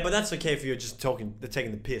can. Yeah, but that's okay if you're just talking. They're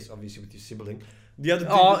taking the piss, obviously, with your sibling. The other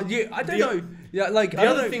thing, I don't know. Yeah, like the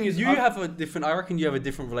other thing is you have a different. I reckon you have a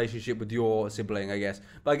different relationship with your sibling, I guess.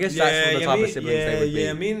 But I guess that's the type of siblings they would be.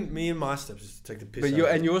 Yeah, me and my stepsisters take the piss.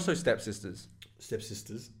 But you're also stepsisters.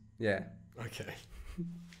 Stepsisters. Yeah. Okay.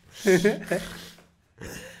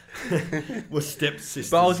 We're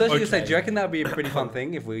stepsisters. But I was actually gonna say, do you reckon that would be a pretty fun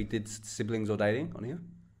thing if we did siblings or dating on here?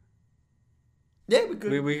 Yeah, we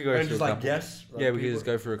could. We could go through a couple. Yes. Like, yeah, we could just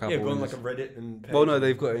go through a couple. Yeah, go on like a Reddit and. Well, no,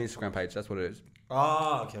 they've got an Instagram page. That's what it is.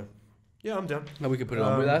 Ah, okay. Yeah, I'm down. No, we could put it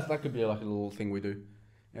on. But that could be like a little thing we do,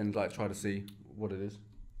 and like try to see what it is.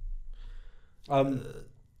 I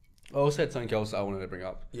also had something else I wanted to bring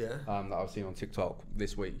up. Yeah. That I've seen on TikTok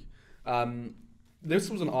this week. This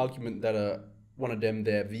was an argument that one of them,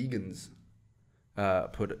 their vegans,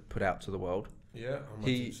 put out to the world. Yeah, I might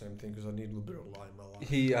do the same thing because I need a little bit of light in my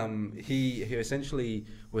life. He essentially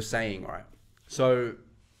was saying, right, so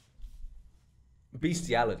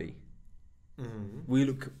bestiality. Mm-hmm. We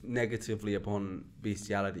look negatively upon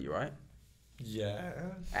bestiality, right? Yes.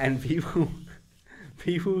 And people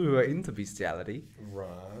who are into bestiality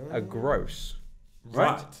are gross.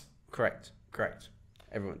 Right? Correct.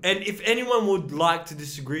 Everyone. And if anyone would like to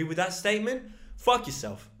disagree with that statement, fuck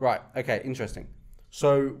yourself. Right. Okay. Interesting.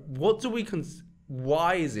 So, what do we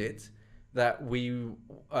why is it that we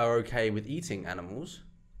are okay with eating animals,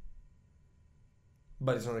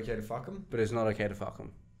 but it's not okay to fuck them? But it's not okay to fuck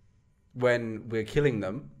them when we're killing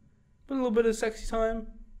them. But a little bit of sexy time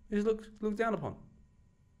is looked down upon.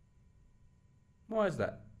 Why is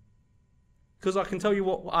that? Because I can tell you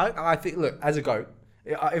what I think. Look, as a goat,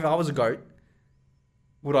 if I was a goat,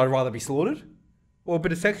 would I rather be slaughtered or a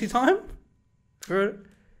bit of sexy time?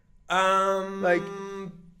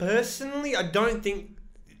 Personally, I don't think,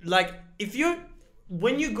 like,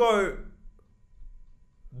 when you go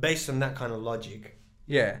based on that kind of logic.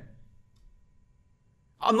 Yeah.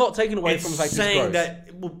 I'm not taking away from the fact saying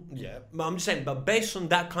that, well, yeah, but I'm just saying, but based on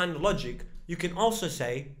that kind of logic, you can also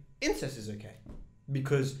say incest is okay.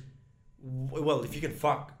 Because, well, if you can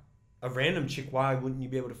fuck a random chick, why wouldn't you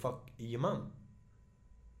be able to fuck your mum?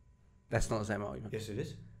 That's not the same argument. Yes, it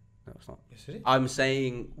is. No, it's not. Yes, it is. I'm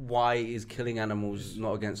saying, why is killing animals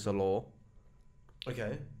not against the law?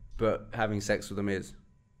 Okay. But having sex with them is.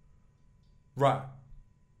 Right.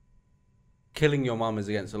 Killing your mum is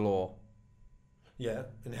against the law. Yeah,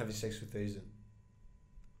 and having sex with her isn't.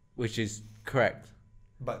 Which is correct.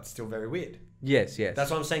 But still very weird. Yes.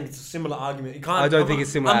 That's what I'm saying. It's a similar argument. You can't. I don't think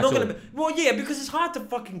it's similar at all. Well, yeah, because it's hard to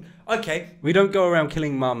fucking. Okay. We don't go around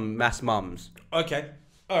killing mass mums. Okay.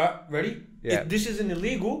 All right. Ready? Yeah. This isn't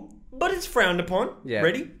illegal, but it's frowned upon. Yeah.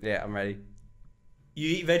 Ready? Yeah, I'm ready. You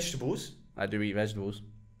eat vegetables. I do eat vegetables.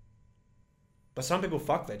 But some people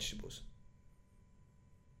fuck vegetables.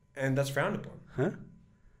 And that's frowned upon. Huh?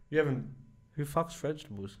 You haven't. Who fucks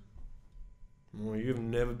vegetables? Well, you've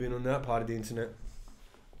never been on that part of the internet.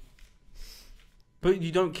 But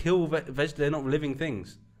you don't kill vegetables. They're not living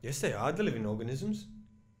things. Yes, they are. They're living organisms.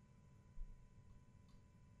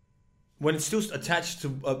 When it's still attached to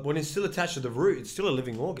the root, it's still a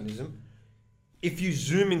living organism. If you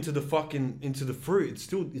zoom into the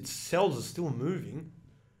fruit, its cells are still moving.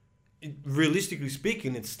 Realistically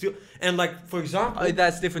speaking, it's still, and like, for example,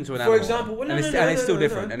 that's different to an animal. For example, well, it's still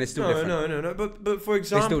different. No. But for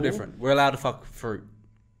example, it's still different. We're allowed to fuck fruit,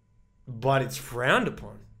 but it's frowned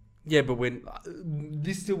upon. Yeah, but when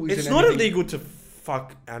this still it's not illegal to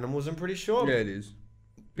fuck animals. I'm pretty sure. Yeah, it is.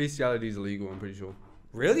 Bestiality is illegal. I'm pretty sure.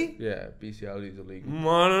 Really? Yeah, bestiality is illegal.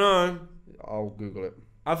 I don't know. I'll Google it.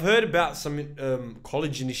 I've heard about some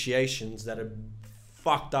college initiations that are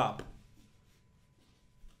fucked up.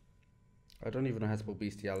 I don't even know how to spell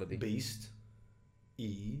bestiality. Beast.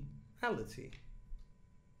 E-ality.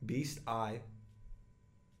 Beast. I-A-L-I-T-Y.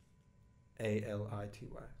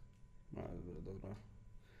 I don't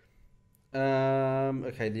know.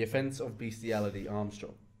 Okay, the offence of bestiality,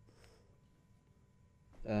 Armstrong.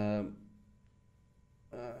 I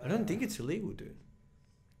don't think it's illegal, dude.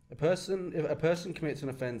 If a person commits an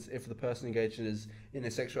offence if the person engages in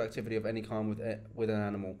a sexual activity of any kind with an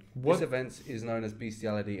animal, this offence is known as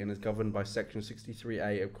bestiality and is governed by Section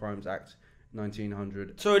 63A of Crimes Act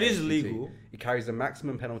 1900. So it is illegal. It carries a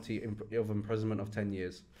maximum penalty of imprisonment of 10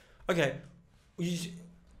 years. Okay,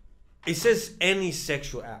 it says any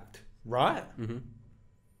sexual act, right? Mm-hmm.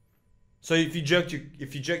 So if you jerked your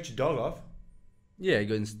dog off, yeah,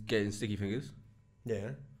 you getting sticky fingers. Yeah.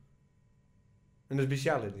 And there's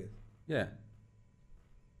bestiality. Yeah.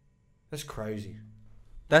 That's crazy.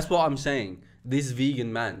 That's what I'm saying. This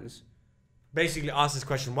vegan man's basically asked this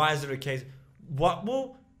question: why is it okay? What?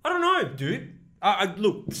 Well, I don't know, dude. I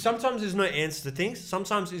look. Sometimes there's no answer to things.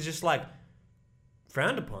 Sometimes it's just like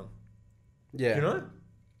frowned upon. Yeah. You know.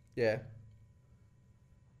 Yeah.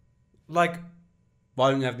 Like,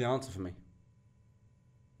 why don't you have the answer for me?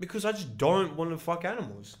 Because I just don't want to fuck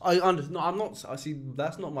animals. I understand. No, I'm not. I see.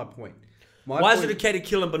 That's not my point. Why is it okay to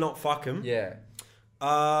kill them but not fuck them? Yeah.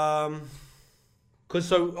 Because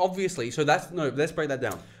let's break that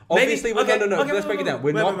down. Obviously, let's break it down.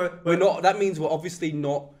 We're not. That means we're obviously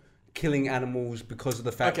not killing animals because of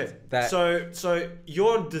the fact that. So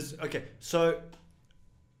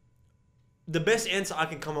the best answer I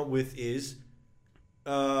can come up with is,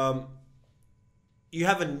 you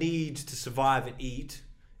have a need to survive and eat,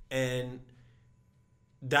 and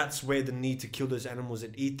that's where the need to kill those animals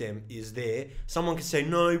and eat them is there. Someone can say,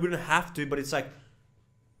 no, you wouldn't have to, but it's like,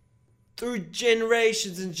 through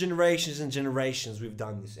generations and generations and generations, we've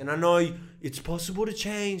done this. And I know it's possible to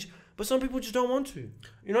change, but some people just don't want to,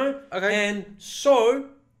 you know? Okay. And so,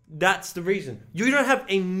 that's the reason. You don't have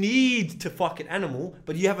a need to fuck an animal,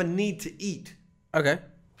 but you have a need to eat. Okay.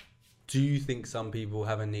 Do you think some people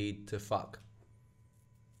have a need to fuck?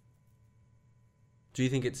 Do you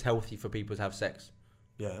think it's healthy for people to have sex?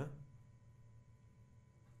 Yeah.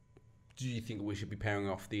 Do you think we should be pairing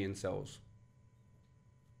off the incels?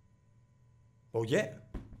 Well, yeah.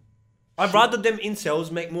 I'd rather them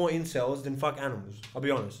incels make more incels than fuck animals. I'll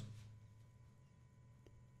be honest.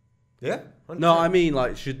 Yeah? 100%. No, I mean,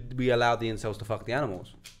 like, should we allow the incels to fuck the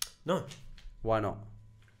animals? No. Why not?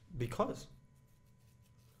 Because.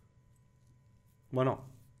 Why not?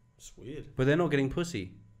 It's weird. But they're not getting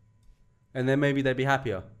pussy. And then maybe they'd be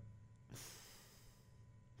happier.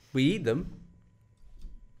 We eat them.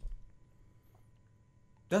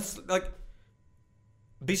 That's like,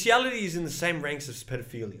 bestiality is in the same ranks as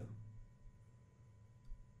pedophilia.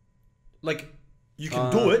 Like, you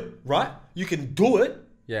can do it, right? You can do it.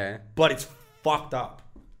 Yeah. But it's fucked up.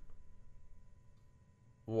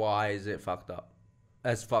 Why is it fucked up?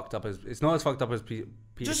 It's not as fucked up as pedophilia.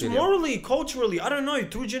 Just morally, culturally, I don't know,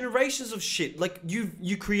 through generations of shit. Like,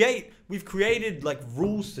 we've created like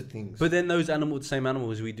rules to things. But then those same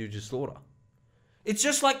animals we do just slaughter. It's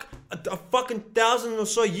just like a fucking 1,000 or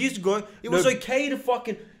so years ago, it was okay to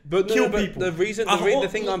fucking kill people. The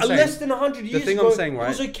thing I'm saying, less than 100 years ago, I'm saying, right, it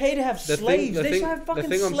was okay to have slaves. They should have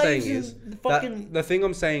fucking slaves. The thing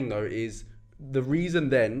I'm saying though is the reason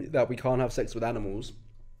then that we can't have sex with animals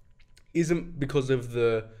isn't because of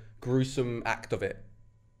the gruesome act of it,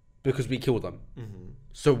 because we kill them. Mm-hmm.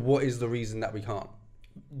 So what is the reason that we can't?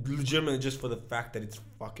 Legitimately just for the fact that it's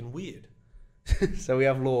fucking weird. So we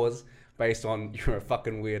have laws based on you're a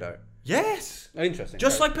fucking weirdo. Yes. Interesting.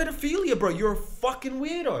 Just like pedophilia, bro. You're a fucking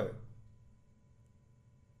weirdo.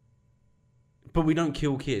 But we don't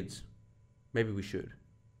kill kids. Maybe we should.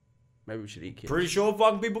 Maybe we should eat kids. Pretty sure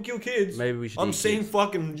fucking people kill kids. Maybe we should. I'm eat seeing kids.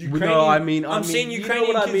 fucking Ukrainian. No, I mean, I'm seeing you know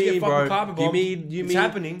Ukrainian what I kids mean, get fucking bro. carpet bombed. You mean it's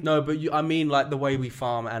happening? No, but I mean like the way we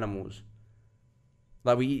farm animals.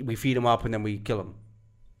 Like we feed them up and then we kill them.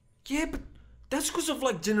 Yeah, but that's because of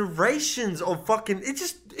like generations of fucking.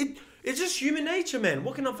 It's just human nature, man.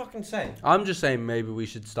 What can I fucking say? I'm just saying maybe we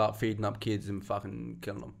should start feeding up kids and fucking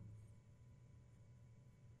killing them.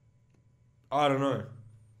 I don't know.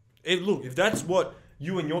 Look, if that's what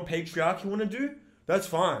you and your patriarchy want to do, that's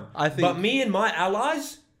fine. I think- But me and my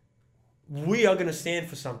allies, we are gonna stand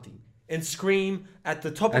for something and scream at the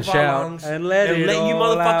top And of our shout lungs and let it you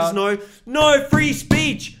all motherfuckers out. know, no free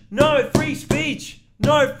speech, no free speech,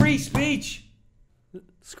 no free speech.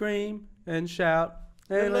 Scream and shout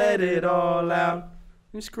and let it all out.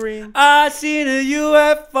 And scream. I seen a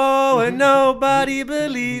UFO and nobody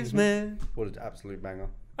believes me. What an absolute banger.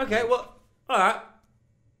 Okay, well, all right.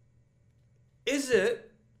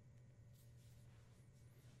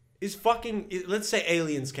 Let's say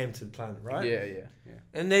aliens came to the planet, right? Yeah.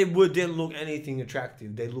 And they didn't look anything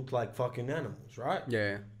attractive. They looked like fucking animals, right?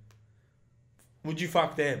 Yeah. Would you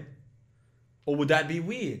fuck them? Or would that be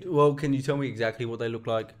weird? Well, can you tell me exactly what they look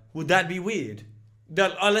like? Would that be weird?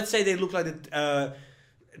 Let's say they look like the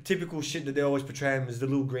typical shit that they always portray them as the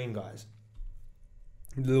little green guys.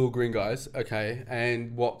 The little green guys. Okay.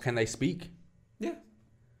 And what can they speak? Yeah.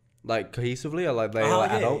 Like cohesively, or like they're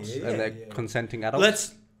like yeah, adults yeah, and they're yeah. consenting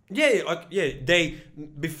adults? They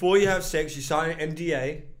before you have sex, you sign an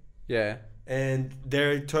NDA, Yeah. and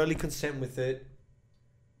they're totally consent with it.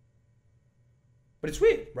 But it's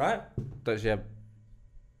weird, right? Does she have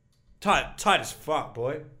Tight as fuck,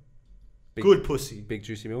 boy. big, Good pussy. big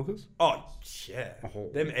juicy milkers? Oh yeah, Oh.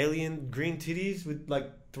 them alien green titties with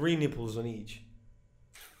like 3 nipples on each,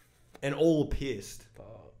 and all pierced,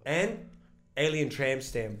 and alien tramp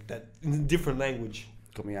stamp that in different language.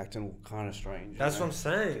 Got me acting all kind of strange. That's what I'm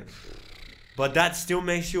saying. But that still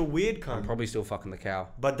makes you a weird I'm cunt. probably still fucking the cow.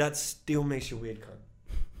 But that still makes you a weird cunt.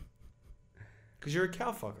 Because you're a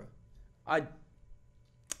cow fucker.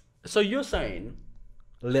 So you're saying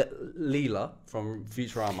Leela from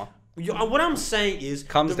Futurama? What I'm saying is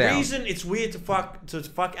Comes the down. reason it's weird to fuck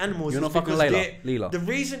animals You're is not fucking because Leela. the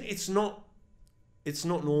reason it's not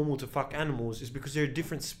normal to fuck animals is because they're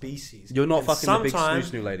different species. You're not And fucking the big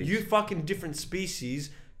sometimes snoo ladies. You fucking different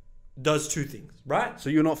species does 2 things, right? So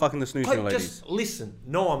you're not fucking the snoo ladies? Just listen.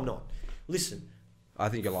 No, I'm not. Listen. I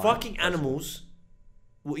think you're lying. Fucking animals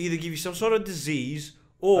will either give you some sort of disease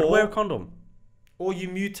or wear a condom. Or you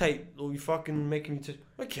mutate, or you fucking make a mutation.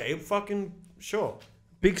 Okay, fucking sure.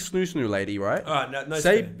 Big snoo lady, right? All right, no.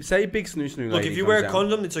 Say big snoo lady. Look, if you comes wear a down.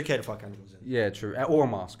 condom, it's okay to fuck animals. Then. Yeah, true. Or a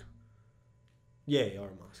mask. Yeah, or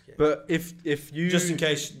a mask. Yeah. But if you Just in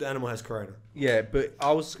case the animal has corona. Yeah, but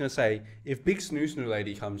I was just gonna say, if big snoo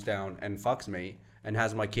lady comes down and fucks me and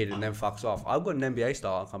has my kid and then fucks off, I've got an NBA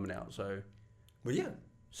star coming out, so Well, yeah.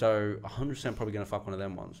 100% probably gonna fuck one of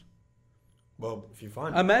them ones. Well, if you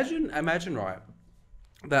find Imagine right,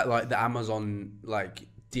 that like the Amazon like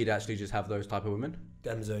did actually just have those type of women. the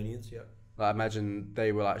Amazonians, yeah. Like imagine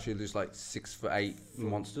they were actually just like 6'8"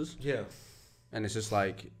 monsters, Yeah. and it's just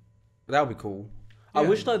like that would be cool. I Yeah.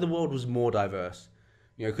 wish like the world was more diverse,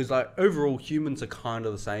 you know, because like overall humans are kind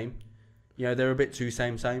of the same. You know, they're a bit too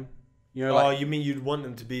same. You know, like You mean you'd want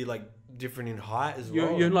them to be like different in height as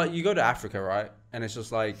well? you're like you go to Africa, right? And it's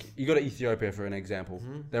just like you go to Ethiopia for an example.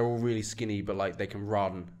 They're all really skinny, but like they can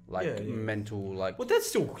run like Yeah, yeah. mental like. Well, that's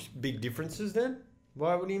still big differences then.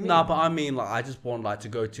 Why? What do you mean? No, but I mean, like, I just want, like, to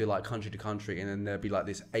go to, like, country to country, and then there'd be, like,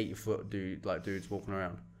 this 8-foot dudes walking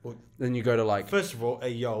around. Well, then you go to, like... First of all,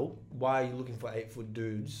 hey, yo, why are you looking for 8-foot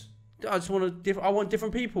dudes? I just want I want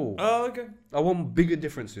different people. Oh, okay. I want bigger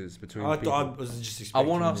differences between people. I was just I expecting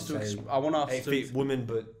want you us to... say I want us 8 to... feet women,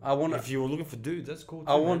 but I want if you were looking for dudes, that's cool too,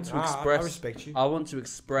 I want man. to express... I respect you. I want to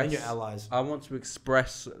express... And your allies. I want to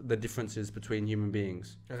express the differences between human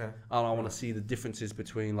beings. Okay. And I want to see the differences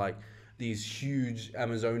between, like, these huge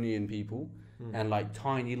Amazonian people and, like,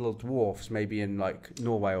 tiny little dwarfs maybe in, like,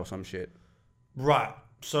 Norway or some shit. Right.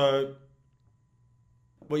 So,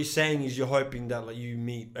 what you're saying is you're hoping that like you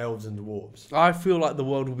meet elves and dwarves. I feel like the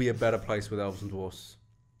world will be a better place with elves and dwarfs.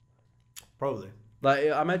 Probably. Like,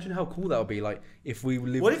 imagine how cool that would be. Like, if we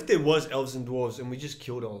live... What if there was elves and dwarves and we just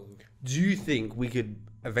killed all of them? Do you think we could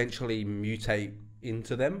eventually mutate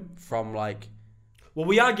into them from, like... Well,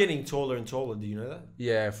 we are getting taller and taller. Do you know that?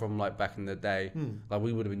 Yeah, from, like, back in the day. Like,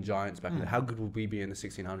 we would have been giants back in the... How good would we be in the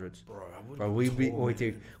 1600s? Bro, we'd be... Oi,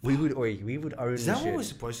 dude, we would own Is the that shit. what we're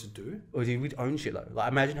supposed to do? Or dude, we'd own shit, though. Like,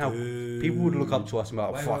 imagine how people would look up to us and be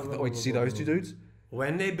like, fuck, did you see those two dudes?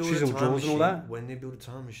 When they build Chisel a time jaws machine, and all that? when they build a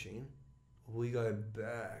time machine, we go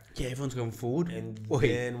back. Yeah, everyone's going forward. And Wait.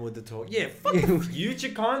 then with the talk. Yeah, fuck your future,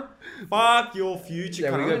 cunt. Fuck your future,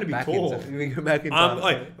 cunt. I'm going to be tall. We go back in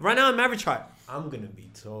time. Right now I'm average height. I'm going to be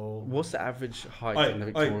tall. What's the average height in the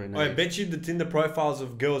Victorian I age? bet you the Tinder profiles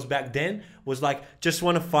of girls back then was like, just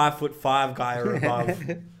want a 5'5" guy or above.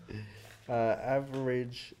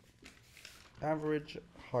 Average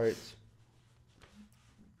height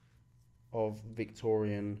of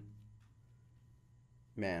Victorian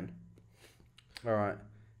man. All right.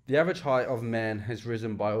 The average height of man has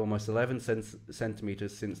risen by almost 11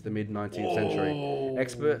 centimeters since the mid-19th century.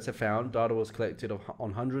 Experts have found data was collected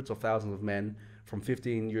on hundreds of thousands of men from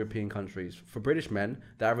 15 European countries. For British men,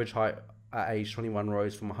 the average height at age 21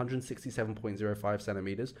 rose from 167.05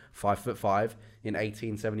 centimeters, 5'5", in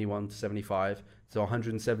 1871 to 75, to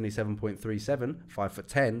 177.37,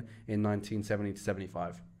 5'10", in 1970 to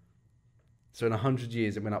 75. So in 100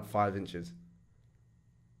 years, it went up 5 inches.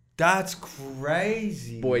 That's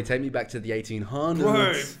crazy. Boy, take me back to the 1800s.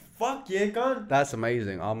 Bro, fuck yeah, gun. That's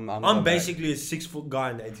amazing. I'm basically a 6-foot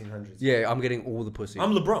guy in the 1800s. Yeah, I'm getting all the pussy.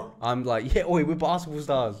 I'm LeBron. I'm like, yeah, oi, we're basketball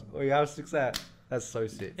stars. Oi, how sick's that? That's so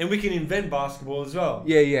sick. And we can invent basketball as well.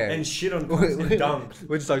 Yeah, yeah. And shit on and dunk.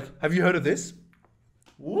 We're just like, have you heard of this?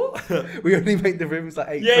 What? We only make the rims like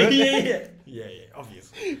 8 Yeah, foot. yeah,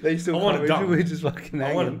 obviously. They still I want can't. to dunk. We're just fucking hanging.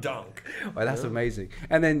 I want to dunk. Oh, that's amazing.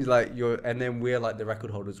 And then we're like the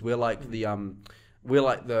record holders. We're like the yeah,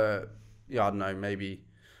 I don't know, maybe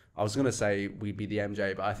I was gonna say we'd be the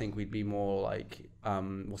MJ, but I think we'd be more like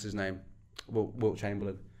what's his name? Wilt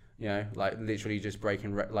Chamberlain. You know, like literally just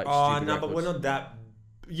breaking Oh no, records. but we're not that.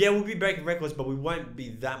 Yeah, we'll be breaking records, but we won't be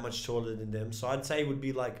that much taller than them. So I'd say we'd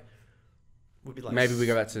be like maybe we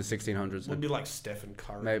go back to the 1600s. We'd be like Stephen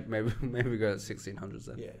Curry. Maybe we go to 1600s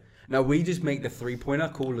then. Yeah. No, we just make the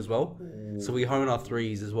 3-pointer cool as well. Ooh. So we hone our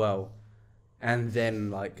threes as well, and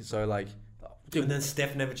then dude, and then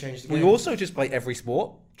Steph never changed the game. We also just play every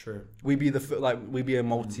sport. True. We be a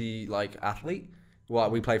multi athlete.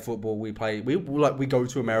 Like we play football. We go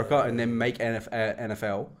to America and then make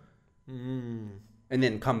NFL. And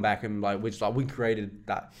then come back and we created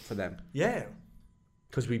that for them. Yeah.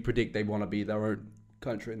 Because we predict they want to be their own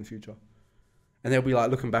country in the future. And they'll be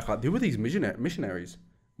like looking back like, who were these missionaries?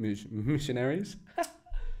 Missionaries?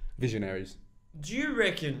 Visionaries. Do you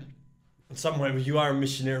reckon, in some way, you are a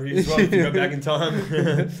missionary as well if you go back in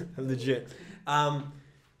time? Legit.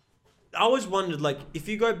 I always wondered, like, if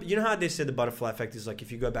you go, you know how they said the butterfly effect is like,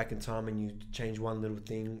 if you go back in time and you change one little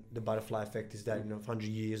thing, the butterfly effect is that, 100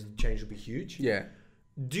 years, the change will be huge. Yeah.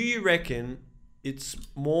 Do you reckon it's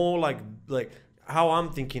more like how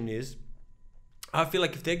I'm thinking is, I feel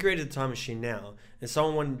like if they created a time machine now and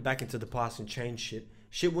someone went back into the past and changed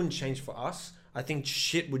shit wouldn't change for us. I think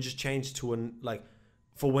shit would just change to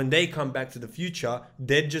for when they come back to the future,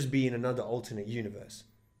 they'd just be in another alternate universe.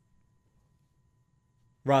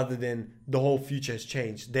 Rather than the whole future has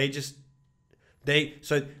changed.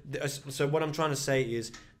 So what I'm trying to say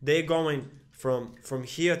is they're going from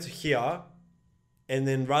here to here, and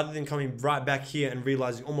then rather than coming right back here and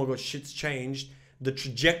realizing, oh my god, shit's changed, the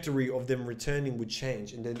trajectory of them returning would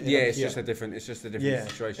change, and then it's just a different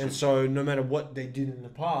situation. And so no matter what they did in the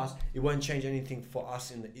past, it won't change anything for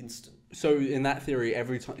us in the instant. So in that theory,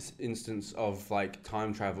 every instance of like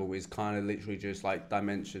time travel is kind of literally just like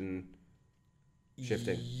dimension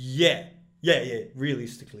shifting. Yeah.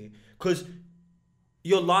 Realistically, because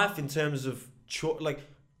your life in terms of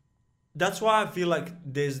that's why I feel like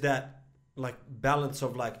there's that balance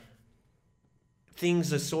of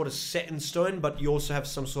things are sort of set in stone, but you also have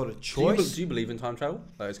some sort of choice. Do you believe in time travel?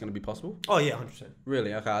 Like it's going to be possible? Oh yeah, 100%.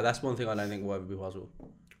 Really? Okay, that's one thing I don't think will ever be possible.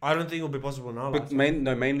 I don't think it'll be possible in our life.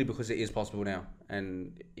 Mainly because it is possible now,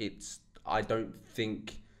 and I don't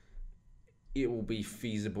think it will be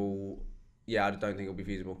feasible. Yeah, I don't think it'll be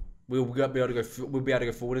feasible. We'll be able to go. We'll be able to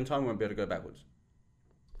go forward in time. We won't be able to go backwards.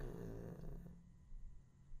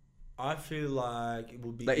 I feel like it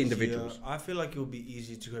will be individuals. I feel like it will be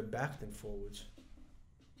easier to go back than forwards.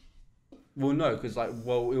 Well, no, because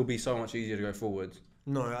it'll be so much easier to go forwards.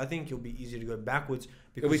 No, I think it'll be easier to go backwards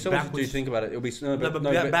because it'll be so much. Do you think about it? It'll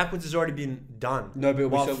be backwards has already been done. No, but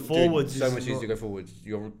it'll be forwards so much easier to go forwards.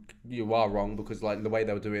 You are wrong because the way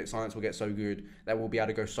they'll do it, science will get so good that we'll be able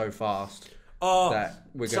to go so fast. That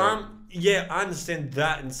we're yeah, I understand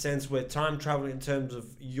that in the sense where time travel in terms of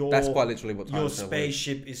that's quite literally what time your travel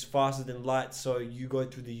spaceship is faster than light, so you go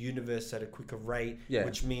through the universe at a quicker rate,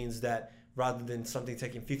 which means that rather than something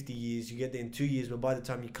taking 50 years, you get there in 2 years, but by the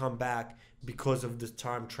time you come back, because of the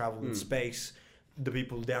time travel in space, the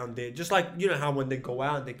people down there. Just like, you know how when they go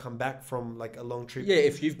out and they come back from like a long trip, Yeah,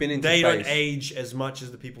 if you've been into they space, don't age as much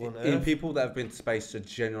as the people on and Earth. people that have been to space are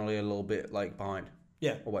generally a little bit like behind.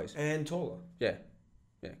 Yeah, Always. and taller. Yeah,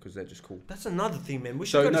 because they're just cool. That's another thing, man. We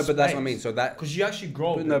should So go to no, but that's what I space. mean. So that Because you actually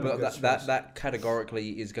grow. But no, but that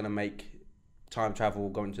categorically is going to make time travel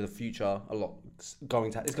going to the future a lot. It's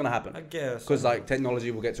going to happen. I guess. Because like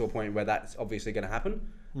technology will get to a point where that's obviously going to happen.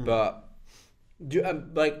 Hmm. But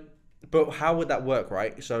but how would that work,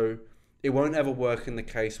 right? So it won't ever work in the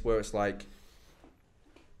case where it's like.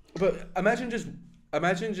 But imagine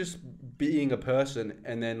just being a person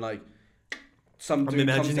and then like some I'm dude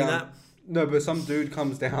comes imagining down. that. No, but some dude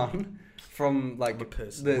comes down from like I'm a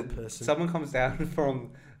person. someone comes down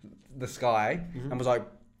from the sky and was like,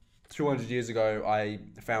 200 years ago, I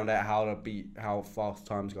found out how fast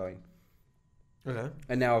time's going, Okay.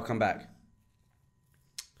 and now I'll come back.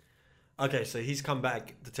 Okay, so he's come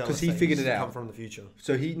back to tell us 'Cause he that figured he's it out. come from the future.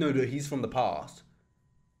 So he's from the past,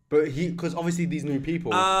 but because obviously these new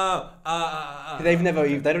people, they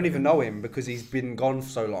don't even know him because he's been gone for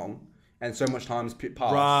so long and so much time's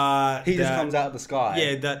passed. Right. He just comes out of the sky.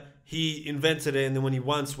 Yeah, that he invented it, and then when he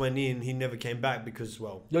once went in, he never came back because,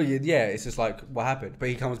 well... No, yeah, it's just like, what happened? But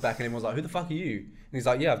he comes back and everyone's like, who the fuck are you? And he's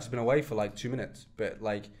like, yeah, I've just been away for like 2 minutes. But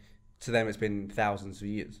like, to them, it's been thousands of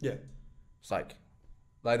years. Yeah. It's like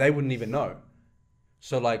they wouldn't even know.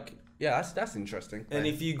 So like, yeah, that's interesting. And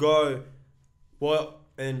if you go... Well,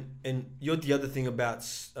 and you're the other thing about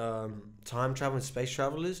time travel and space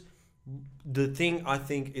travel is, the thing I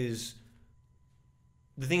think is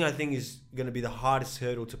going to be the hardest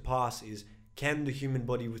hurdle to pass is, can the human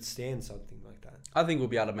body withstand something like that? I think we'll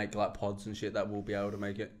be able to make like pods and shit that will be able to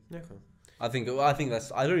make it. Okay. I think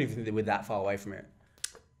that's. I don't even think that we're that far away from it.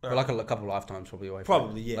 We're like a couple of lifetimes probably away. Probably,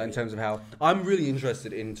 from it. yeah. Like, in terms of how I'm really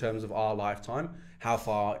interested in terms of our lifetime, how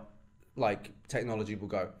far like technology will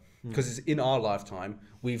go. Because it's in our lifetime,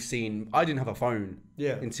 we've seen. I didn't have a phone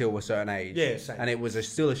until a certain age. Yeah, same. And it was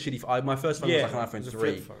still a shitty. My first phone was like an iPhone it was a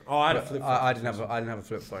 3. flip phone. Oh, I had a flip phone. I didn't have a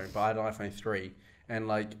flip phone, but I had an iPhone 3. And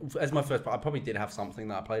like as my first, I probably did have something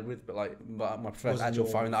that I played with, but my first Wasn't actual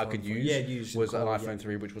your phone that I could use was an iPhone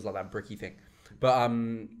 3, which was like that bricky thing. But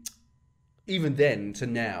even then to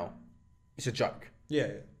now, it's a joke. Yeah.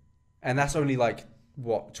 And that's only like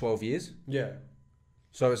what 12 years. Yeah.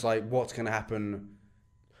 So it's like, what's going to happen?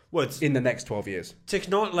 What's in the next 12 years?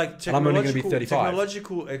 And I'm only going to be 35.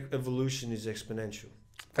 Technological evolution is exponential.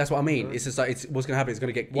 That's what I mean. It's just like what's going to happen. It's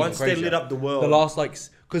going to get once they lit up the world. The last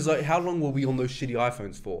because how long were we on those shitty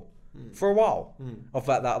iPhones for? For a while of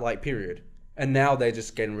that like period, and now they're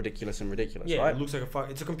just getting ridiculous. Yeah, right? It looks like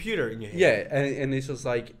it's a computer in your head. Yeah, and it's just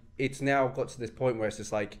like it's now got to this point where it's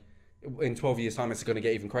just like in 12 years' time, it's going to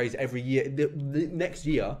get even crazy. Every year, the next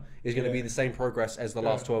year is going to be the same progress as the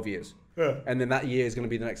last 12 years. Yeah. And then that year is going to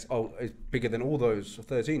be the next, it's bigger than all those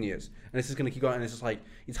 13 years. And this is going to keep going. And it's just like,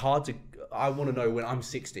 it's hard to, I want to know when I'm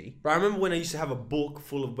 60. But I remember when I used to have a book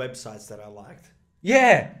full of websites that I liked.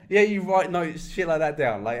 Yeah, you write notes, shit like that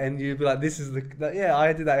down, like, and you'd be like, "This is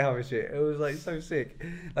I did that other shit." It was like so sick,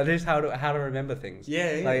 like just how to remember things.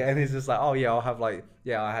 Yeah. Like, and it's just like, oh yeah, I'll have I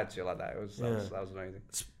had shit like that. That was amazing.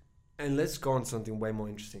 And let's go on to something way more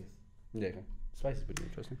interesting. Yeah, space is pretty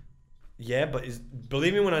interesting. Yeah, but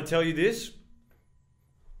believe me when I tell you this,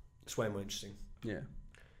 it's way more interesting. Yeah.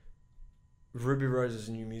 Ruby Rose's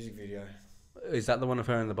new music video. Is that the one of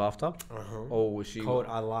her in the bathtub? Oh, was she called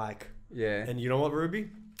 "I Like"? Yeah. And you know what, Ruby?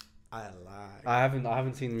 I like. I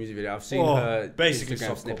haven't seen the music video. I've seen her basically Instagram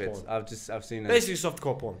softcore snippets. porn. I've seen it. Basically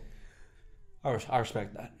softcore porn. I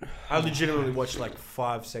respect that. I legitimately watched like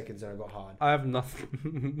 5 seconds and I got hard. I have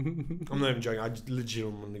nothing. I'm not even joking. I just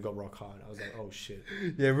legitimately got rock hard. I was like, oh shit.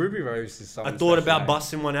 Yeah, Ruby Rose is something. I thought about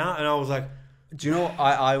busting one out and I was like, do you know what?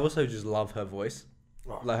 I also just love her voice.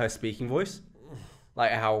 Oh. Like her speaking voice.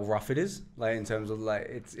 Like how rough it is. Like in terms of like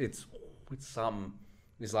it's some.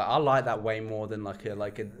 It's like I like that way more than like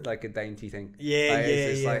a dainty thing. Yeah, like,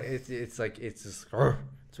 yeah. It's just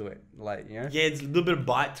to it. Like, you know? Yeah, it's a little bit of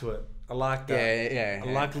bite to it. I like that. Yeah.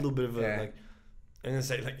 I like a little bit of like I'm gonna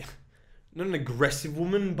say like not an aggressive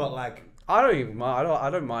woman, but like I don't even mind. I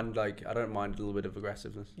don't mind a little bit of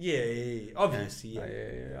aggressiveness. Yeah. Obviously, yeah.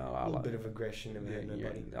 A little bit of aggression in there,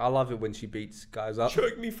 nobody. I love it when she beats guys up.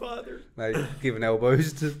 Choke me, father. Like giving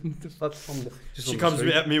elbows to she comes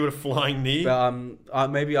at me with a flying knee. But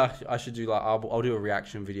maybe I should do like I'll do a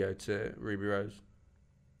reaction video to Ruby Rose.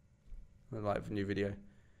 Like a new video.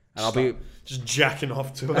 And I'll be just jacking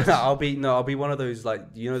off to it. I'll be one of those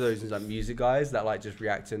like those like music guys that like just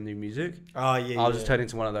react to new music. Oh yeah. I'll just turn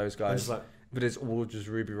into one of those guys. Like, but it's all just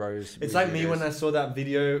Ruby Rose. It's like me when I saw that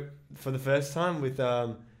video for the first time with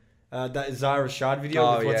that Zara Rashad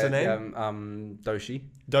video with what's her name?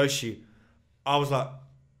 Doshi. I was like,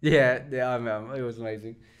 Yeah, I remember. It was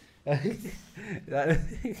amazing. I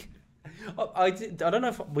don't know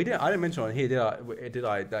if we didn't. I didn't mention on here, did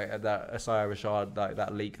I? That Asaya Rashad,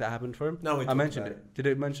 that leak that happened for him. No, I mentioned about it. Did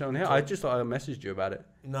it mention on here? I just thought I messaged you about it.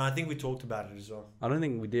 no, I think we talked about it as well. I don't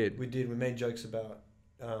think we did. We did. We made jokes about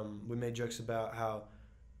how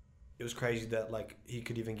it was crazy that like he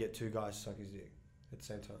could even get two guys to suck his dick at the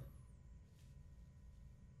same time.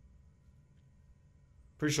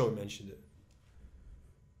 Pretty sure we mentioned it.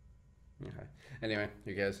 Okay. Anyway,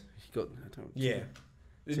 who cares? He got Yeah.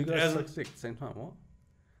 two guys sucking dick at the same time. What?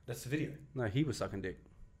 That's the video. No, he was sucking dick.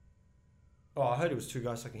 Oh, I heard it was two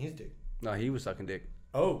guys sucking his dick. No, he was sucking dick.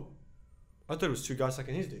 Oh. I thought it was two guys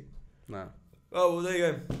sucking his dick. No. Oh, well, there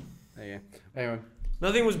you go. There you go. Anyway.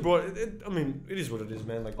 Nothing was brought. I mean, it is what it is,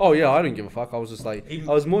 man. Like, Oh yeah, I didn't give a fuck. I was just like, I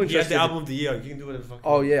was more he had interested. the album of the year. You can do whatever the fuck.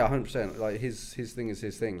 Oh yeah, 100%. Like his thing is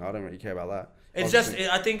his thing. I don't really care about that. It's just.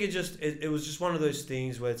 I think it was just one of those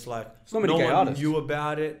things where it's like It's not many gay one artists. knew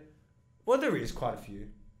about it. Well, there is quite a few,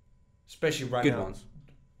 especially right Good now. ones.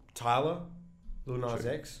 Tyler, Lil Nas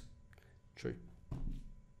True. X. True.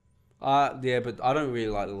 Yeah, but I don't really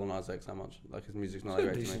like Lil Nas X that much. Like his music's not that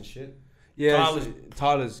great to Decent me. shit. Yeah,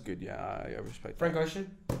 Tyler's good. Yeah, I respect. Frank that. Ocean.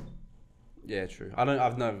 Yeah, true. I'm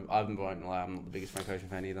not the biggest Frank Ocean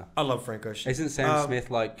fan either. I love Frank Ocean. Isn't Sam Smith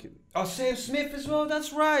like? Oh, Sam Smith as well.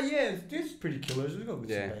 That's right. Yeah, dude's pretty killers. We got good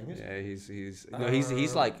Yeah, bangers. yeah.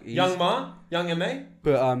 He's like Young Ma, Young Ma.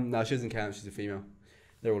 But no, she doesn't count. She's a female.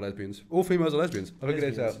 They're all lesbians. All females are lesbians. I figured it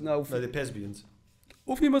Lesbians. out. No, No, they're lesbians.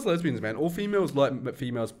 all females are lesbians, man. All females like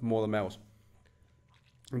females more than males.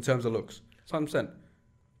 In terms of looks, 100%.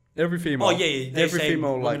 Every female. Oh yeah. They Every say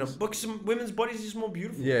female women likes. but some women's bodies are just more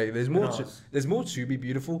beautiful. Yeah, there's more. than ours. There's more to be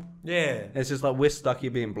beautiful. Yeah. It's just like we're stuck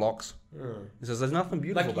here being blocks. Mm. It's just there's nothing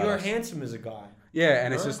beautiful Like about you're us. handsome as a guy. Yeah,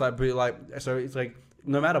 and it's Huh? just like, but like, so it's like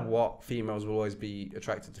no matter what, females will always be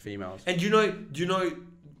attracted to females. And do you know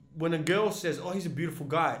when a girl says, "Oh, he's a beautiful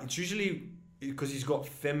guy," it's usually because he's got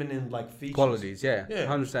feminine like features. Qualities, yeah, Yeah.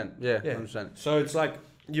 100%, yeah, Yeah. 100%, So it's like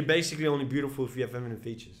you're basically only beautiful if you have feminine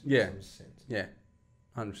features. in Yeah. some sense. yeah,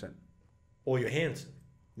 100%. Or you're handsome,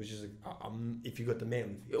 which is if you got the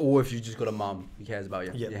manly features. Or if you just got a mum who cares about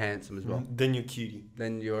you, Yeah. you're handsome as well. Then you're cutie.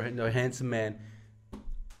 Then you're a handsome man.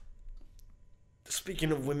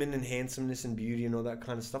 Speaking of women and handsomeness and beauty and all that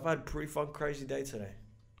kind of stuff, I had a pretty fucking crazy day today.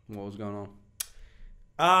 What was going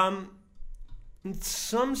on? In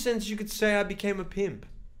some sense, you could say I became a pimp.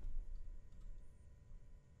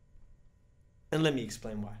 And let me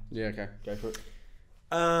explain why. Yeah, okay, go for it.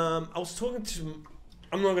 I was talking to,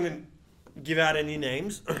 I'm not going to give out any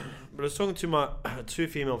names, but I was talking to my two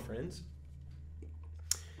female friends.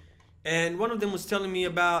 And one of them was telling me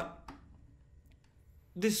about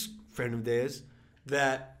this friend of theirs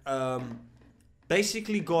that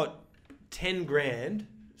basically got 10 grand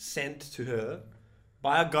sent to her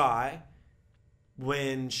by a guy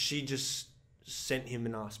when she just sent him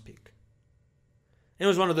an ass pic. And it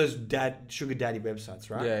was one of those sugar daddy websites,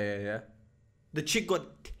 right? Yeah. The chick got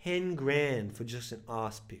 10 grand for just an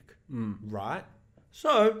ass pic, Mm. right?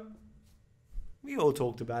 So, we all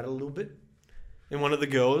talked about it a little bit. And one of the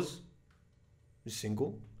girls was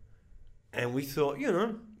single. And we thought,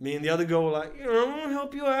 me and the other girl were like, we'll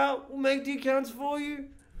help you out. We'll make the accounts for you.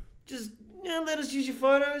 Just, let us use your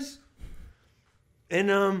photos.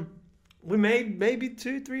 And we made maybe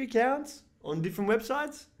 2-3 accounts on different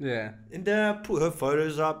websites. Yeah. And put her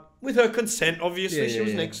photos up with her consent, obviously. Yeah, she yeah,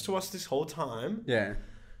 was yeah. next to us this whole time. Yeah.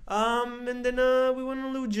 And then we went on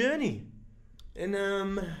a little journey.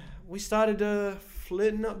 And we started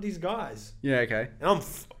flirting up these guys. Yeah, okay. And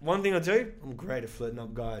one thing I tell you, I'm great at flirting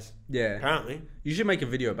up guys. Yeah. Apparently. You should make a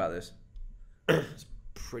video about this. It's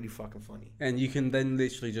pretty fucking funny. And you can then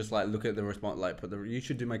literally just like look at the response, like you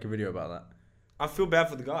should make a video about that. I feel bad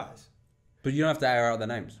for the guys. But you don't have to air out their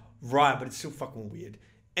names. Right, but it's still fucking weird.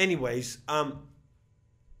 Anyways, what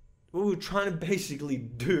we were trying to basically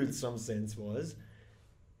do in some sense was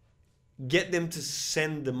get them to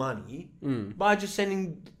send the money by just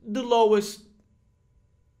sending the lowest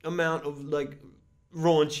amount of like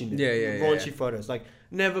raunchiness. Raunchy photos. Like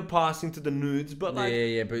never passing to the nudes, but like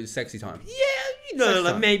Yeah, but it's sexy time. like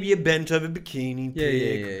time. maybe a bent over bikini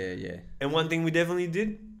pic. Yeah. And one thing we definitely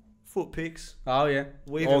did, foot pics. Oh yeah.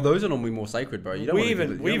 Those are normally more sacred, bro. You don't We wanna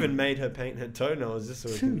even do- we you even made her paint her toenails just so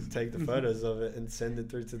we can take the photos of it and send it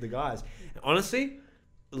through to the guys. Honestly,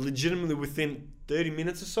 legitimately within 30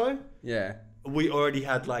 minutes or so, Yeah. we already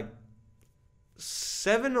had like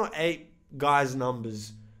 7 or 8 guys'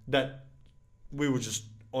 numbers that we were just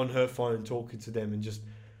on her phone talking to them and just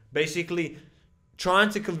basically trying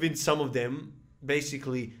to convince some of them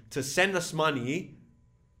basically to send us money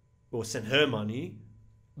or send her money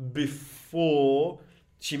before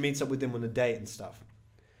she meets up with them on a date and stuff.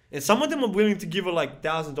 And some of them are willing to give her like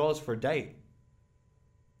 $1,000 for a date.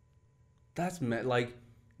 That's like,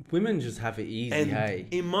 women just have it easy, And hey?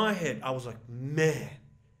 in my head, I was like, man,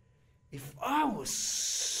 if I was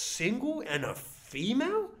single and a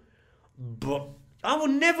female, but I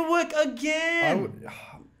would never work again.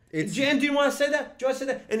 And do you want to say that? Do I say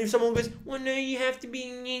that? And if someone goes, well, no, you have to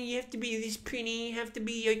be this pretty, you have to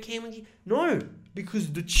be okay with you. No,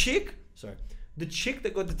 because the chick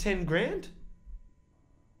that got the 10 grand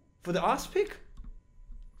for the ass pick,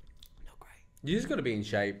 not great. You just got to be in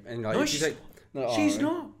shape. And like, No, if you she's, take, no, she's really?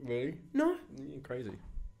 not. Really? No, You're crazy.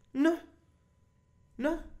 no.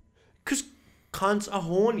 Because cunts are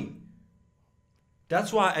horny.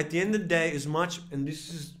 That's why at the end of the day, as much, and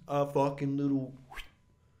this is a fucking little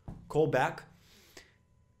callback,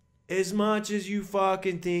 as much as you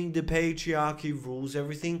fucking think the patriarchy rules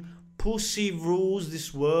everything, pussy rules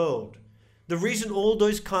this world. The reason all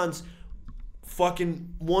those cunts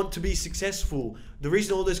fucking want to be successful, the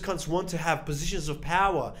reason all those cunts want to have positions of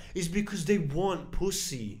power is because they want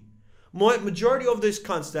pussy. Majority of those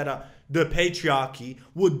cunts that are the patriarchy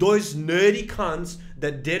were those nerdy cunts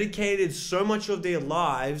that dedicated so much of their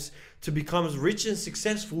lives to become rich and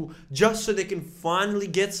successful just so they can finally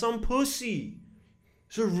get some pussy.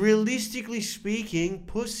 So realistically speaking,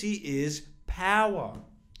 pussy is power.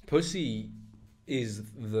 Pussy is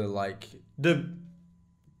the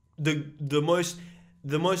The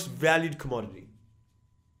most valued commodity.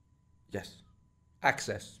 yes,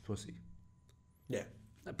 access to pussy. Yeah.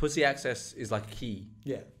 Pussy access is like key.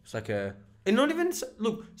 Yeah. It's like a And not even,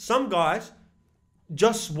 look, some guys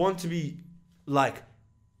just want to be like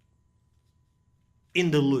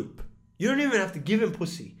in the loop. You don't even have to give him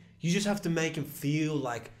pussy. You just have to make him feel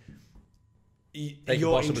like they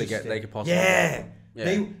you're could possibly interested. get. They could possibly Yeah.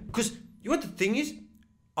 get. Because you know what the thing is?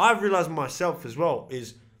 I've realized myself as well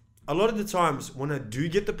is a lot of the times when I do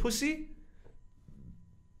get the pussy,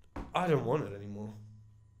 I don't want it anymore.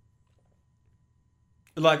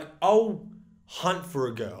 Like, I'll hunt for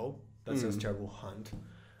a girl. That sounds terrible, hunt.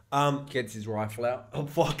 Gets his rifle out. I'll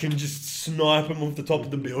fucking just snipe him off the top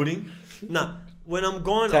of the building. Nah, when I'm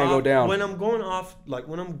going Tango down. when I'm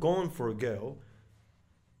going for a girl,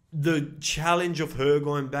 the challenge of her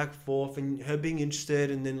going back and forth and her being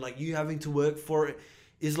interested and then like you having to work for it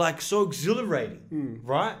is like so exhilarating,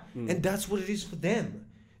 right? And that's what it is for them.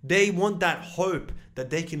 They want that hope that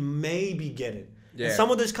they can maybe get it. Yeah. And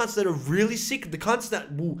some of those cunts that are really sick, the cunts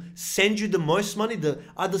that will send you the most money,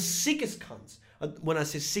 are the sickest cunts. When I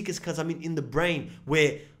say sickest cunts, I mean in the brain,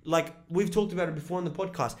 where, like, we've talked about it before on the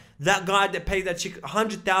podcast. That guy that paid that chick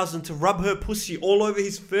 $100,000 to rub her pussy all over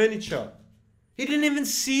his furniture. He didn't even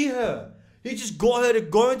see her. He just got her to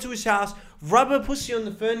go into his house, rub her pussy on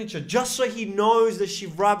the furniture, just so he knows that she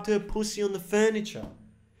rubbed her pussy on the furniture.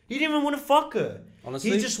 He didn't even want to fuck her.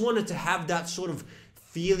 Honestly? He just wanted to have that sort of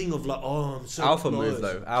feeling of like, oh, I'm so Alpha close. move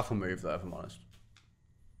though. Alpha move though. If I'm honest.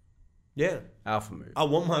 Yeah. Alpha move. I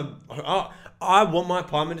want my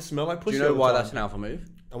apartment to smell like pussy. Do you know all the why time. that's an alpha move?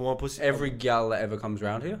 I want pussy. Every gal that ever comes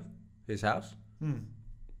around here, his house,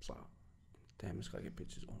 it's like, damn, this guy get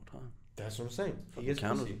bitches all the time. That's what I'm saying. He is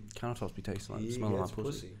pussy. Countertops be tasting like He smelling like gets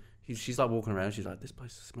pussy. She's like walking around. She's like, this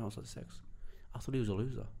place smells like sex. I thought he was a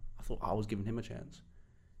loser. I thought I was giving him a chance.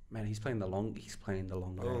 Man, he's playing the long game.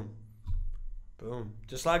 Boom. Boom.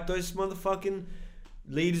 Just like those motherfucking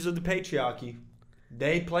leaders of the patriarchy.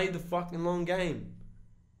 They played the fucking long game.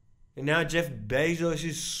 And now Jeff Bezos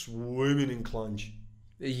is swimming in clunge.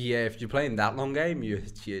 Yeah, if you're playing that long game, you're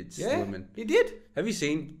swimming. He did. Have you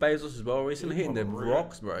seen Bezos as well recently? Hitting the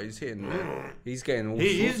rocks, bro. He's getting all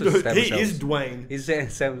He sorts of stem is cells. Dwayne. He's getting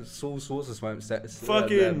all sorts of stem cells.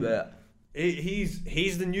 Fucking. He's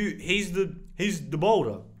the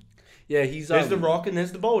boulder. Yeah, he's There's the rock and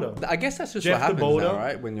there's the boulder. I guess that's just Jeff what happens the boulder, now,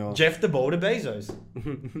 right? When you're Jeff the Boulder Bezos.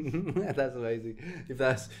 that's amazing. If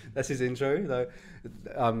that's his intro, though.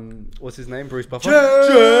 What's his name? Bruce Buffer.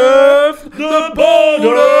 Jeff the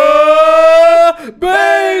Boulder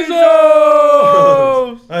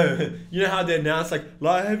Bezos. You know how they announce like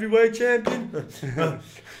light heavyweight champion,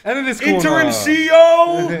 And in this interim corner,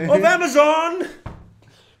 CEO of Amazon,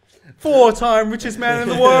 4-time richest man in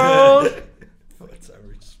the world. What's that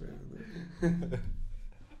rich man?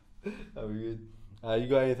 Oh, good. You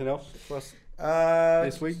got anything else for us?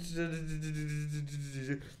 This week?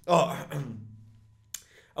 Oh,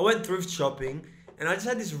 I went thrift shopping and I just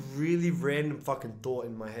had this really random fucking thought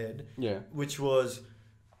in my head. Yeah. Which was,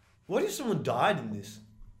 what if someone died in this?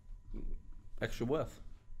 Extra worth.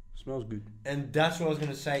 Smells good. And that's what I was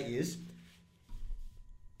gonna say is,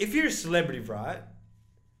 if you're a celebrity, right?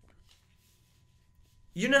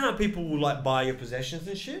 You know how people will like buy your possessions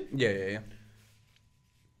and shit? Yeah.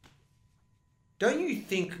 Don't you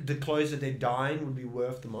think the clothes that they're dyeing would be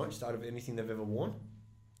worth the most out of anything they've ever worn?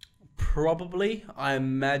 Probably. I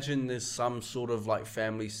imagine there's some sort of like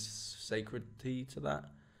family sacredty to that.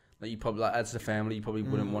 Like you probably, like, as a family, you probably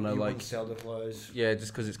wouldn't want to like sell the clothes. Yeah,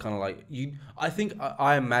 just because it's kind of like you. I think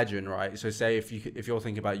I imagine, right. So say if you're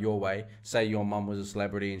thinking about your way, say your mum was a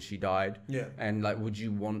celebrity and she died. Yeah. And like, would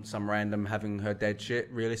you want some random having her dead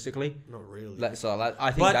shit? Realistically, Not really. I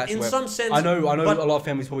think But that's in where, some sense, I know. but- A lot of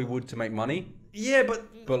families probably would to make money, Yeah,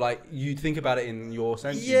 but like you think about it in your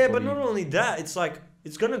sense. yeah, you'd but probably not only that. It's like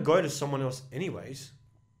it's gonna go to someone else anyways.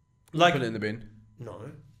 Like put it in the bin.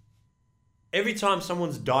 no. Every time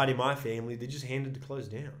someone's died in my family, they just handed the clothes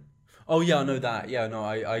down. Oh yeah, I know that. Yeah, no,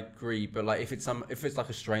 I agree. But like, if it's like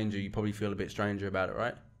a stranger, you probably feel a bit stranger about it,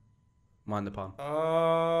 right? Mind the pun.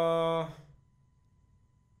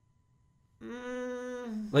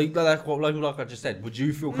 Like I just said, would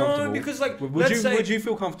you feel comfortable? No, because like would you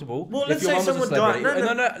feel comfortable? Well, if let's your say mum was a someone celebrity?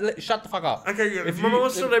 died. No. Shut the fuck up. Okay, yeah. If If my you- mum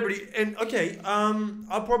was a if- celebrity, and okay,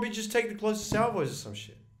 I'll probably just take the clothes to Salvos or some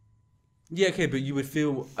shit. Yeah, okay, but you would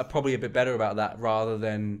feel probably a bit better about that rather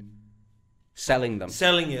than selling them.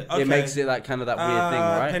 Selling it, okay. It makes it that kind of that weird thing,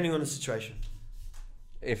 right? Depending on the situation.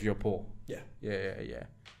 If you're poor. Yeah. Yeah.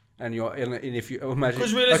 And if you imagine,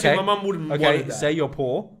 Because realistically, okay, my mum wouldn't okay, want that. say you're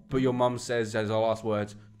poor, but your mum says as her last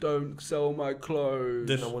words, "Don't sell my clothes."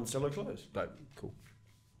 Then I wouldn't sell her clothes. Like, cool.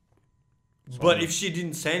 But if she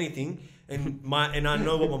didn't say anything, and I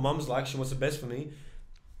know what my mum's like, she wants the best for me.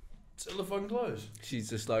 Sell the fucking clothes. She's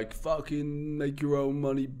just like, fucking make your own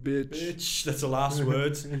money, bitch. Bitch, that's the last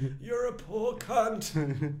words. You're a poor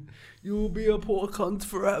cunt. You'll be a poor cunt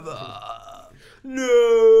forever.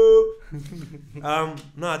 No.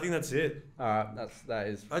 No, I think that's it. Alright, that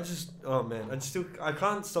is. I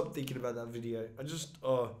can't stop thinking about that video.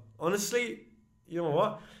 Honestly, you know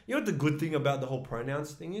what? You know what the good thing about the whole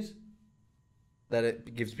pronouns thing is? That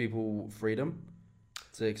it gives people freedom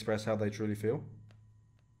to express how they truly feel.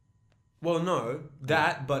 Well, no,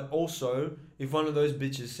 that, but also, if one of those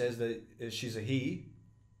bitches says that she's a he,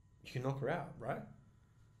 you can knock her out, right?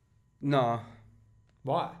 Nah.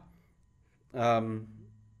 Why? I don't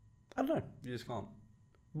know. You just can't.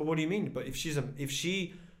 But what do you mean? But if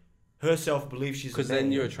she herself believes she's a man... Because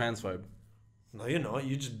then you're a transphobe. No, you're not.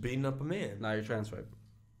 You're just beating up a man. No, you're a transphobe.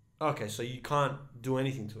 Okay, so you can't do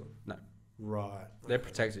anything to him? No. Right. They're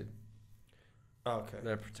protected. Okay.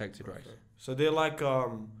 They're a protected race. So they're like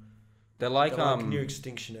They're like near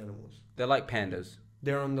extinction animals. They're like pandas.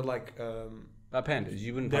 They're on the Pandas.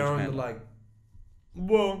 You wouldn't they're punch a on panda. the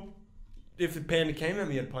well, if a panda came at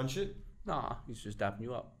me, I'd punch it. Nah, he's just dapping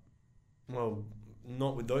you up. Well,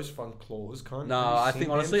 not with those front claws, can't. No, have you I seen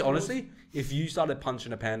think panda claws? honestly, if you started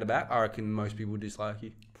punching a panda back, I reckon most people would dislike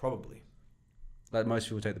you. Probably. Like most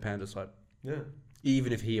people take the panda side. Yeah.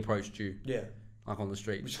 Even if he approached you, Yeah. like on the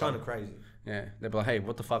street. Which is kind of crazy. Yeah, they'd be like, "Hey,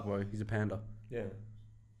 what the fuck, bro? He's a panda." Yeah.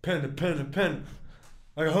 Panda.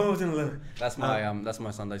 Like a hose in the limit. That's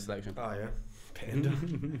my Sunday selection. Oh yeah. Panda.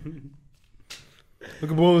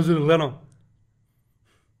 Look at boys in Atlanta.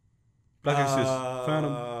 Black Axis,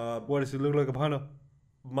 Phantom. What does it look like a panda?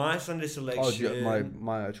 My Sunday selection. Oh, yeah,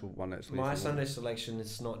 my actual one actually. My Sunday selection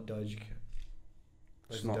is snot Doja Cat.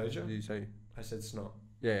 Snot. Doja? Did you say? I said snot.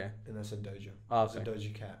 Yeah. And I said Doja. Oh, I said okay.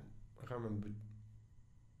 Doja Cat. I can't remember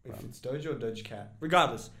if it's Doja or Doja Cat.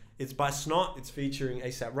 Regardless, it's by Snot. It's featuring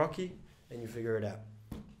ASAP Rocky, and you figure it out.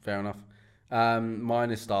 Fair enough.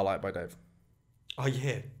 Mine is Starlight by Dave. Oh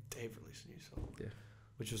yeah, Dave released a new song. Yeah.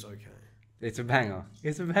 Which was okay. It's a banger.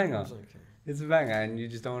 It was okay. It's a banger, and you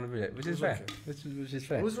just don't want to admit it, which is fair. Okay. Which is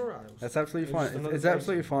fair. It was alright. That's absolutely it was fine. just another It's Dave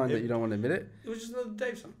absolutely song. fine that Yep. you don't want to admit it. It was just another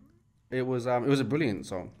Dave song. It was a brilliant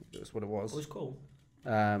song. That's what it It was. was cool. It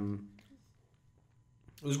It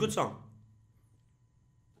was a good song.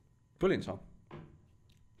 brilliant song.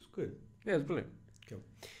 It's good. Yeah, it's brilliant.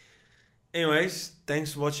 Anyways,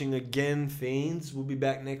 thanks for watching again, fiends. We'll be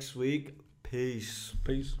back next week. Peace.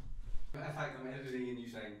 Peace. In fact, I'm editing in you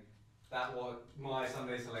saying that what my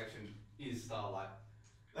Sunday selection is Starlight.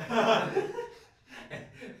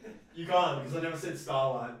 You can't, because I never said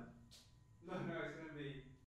Starlight.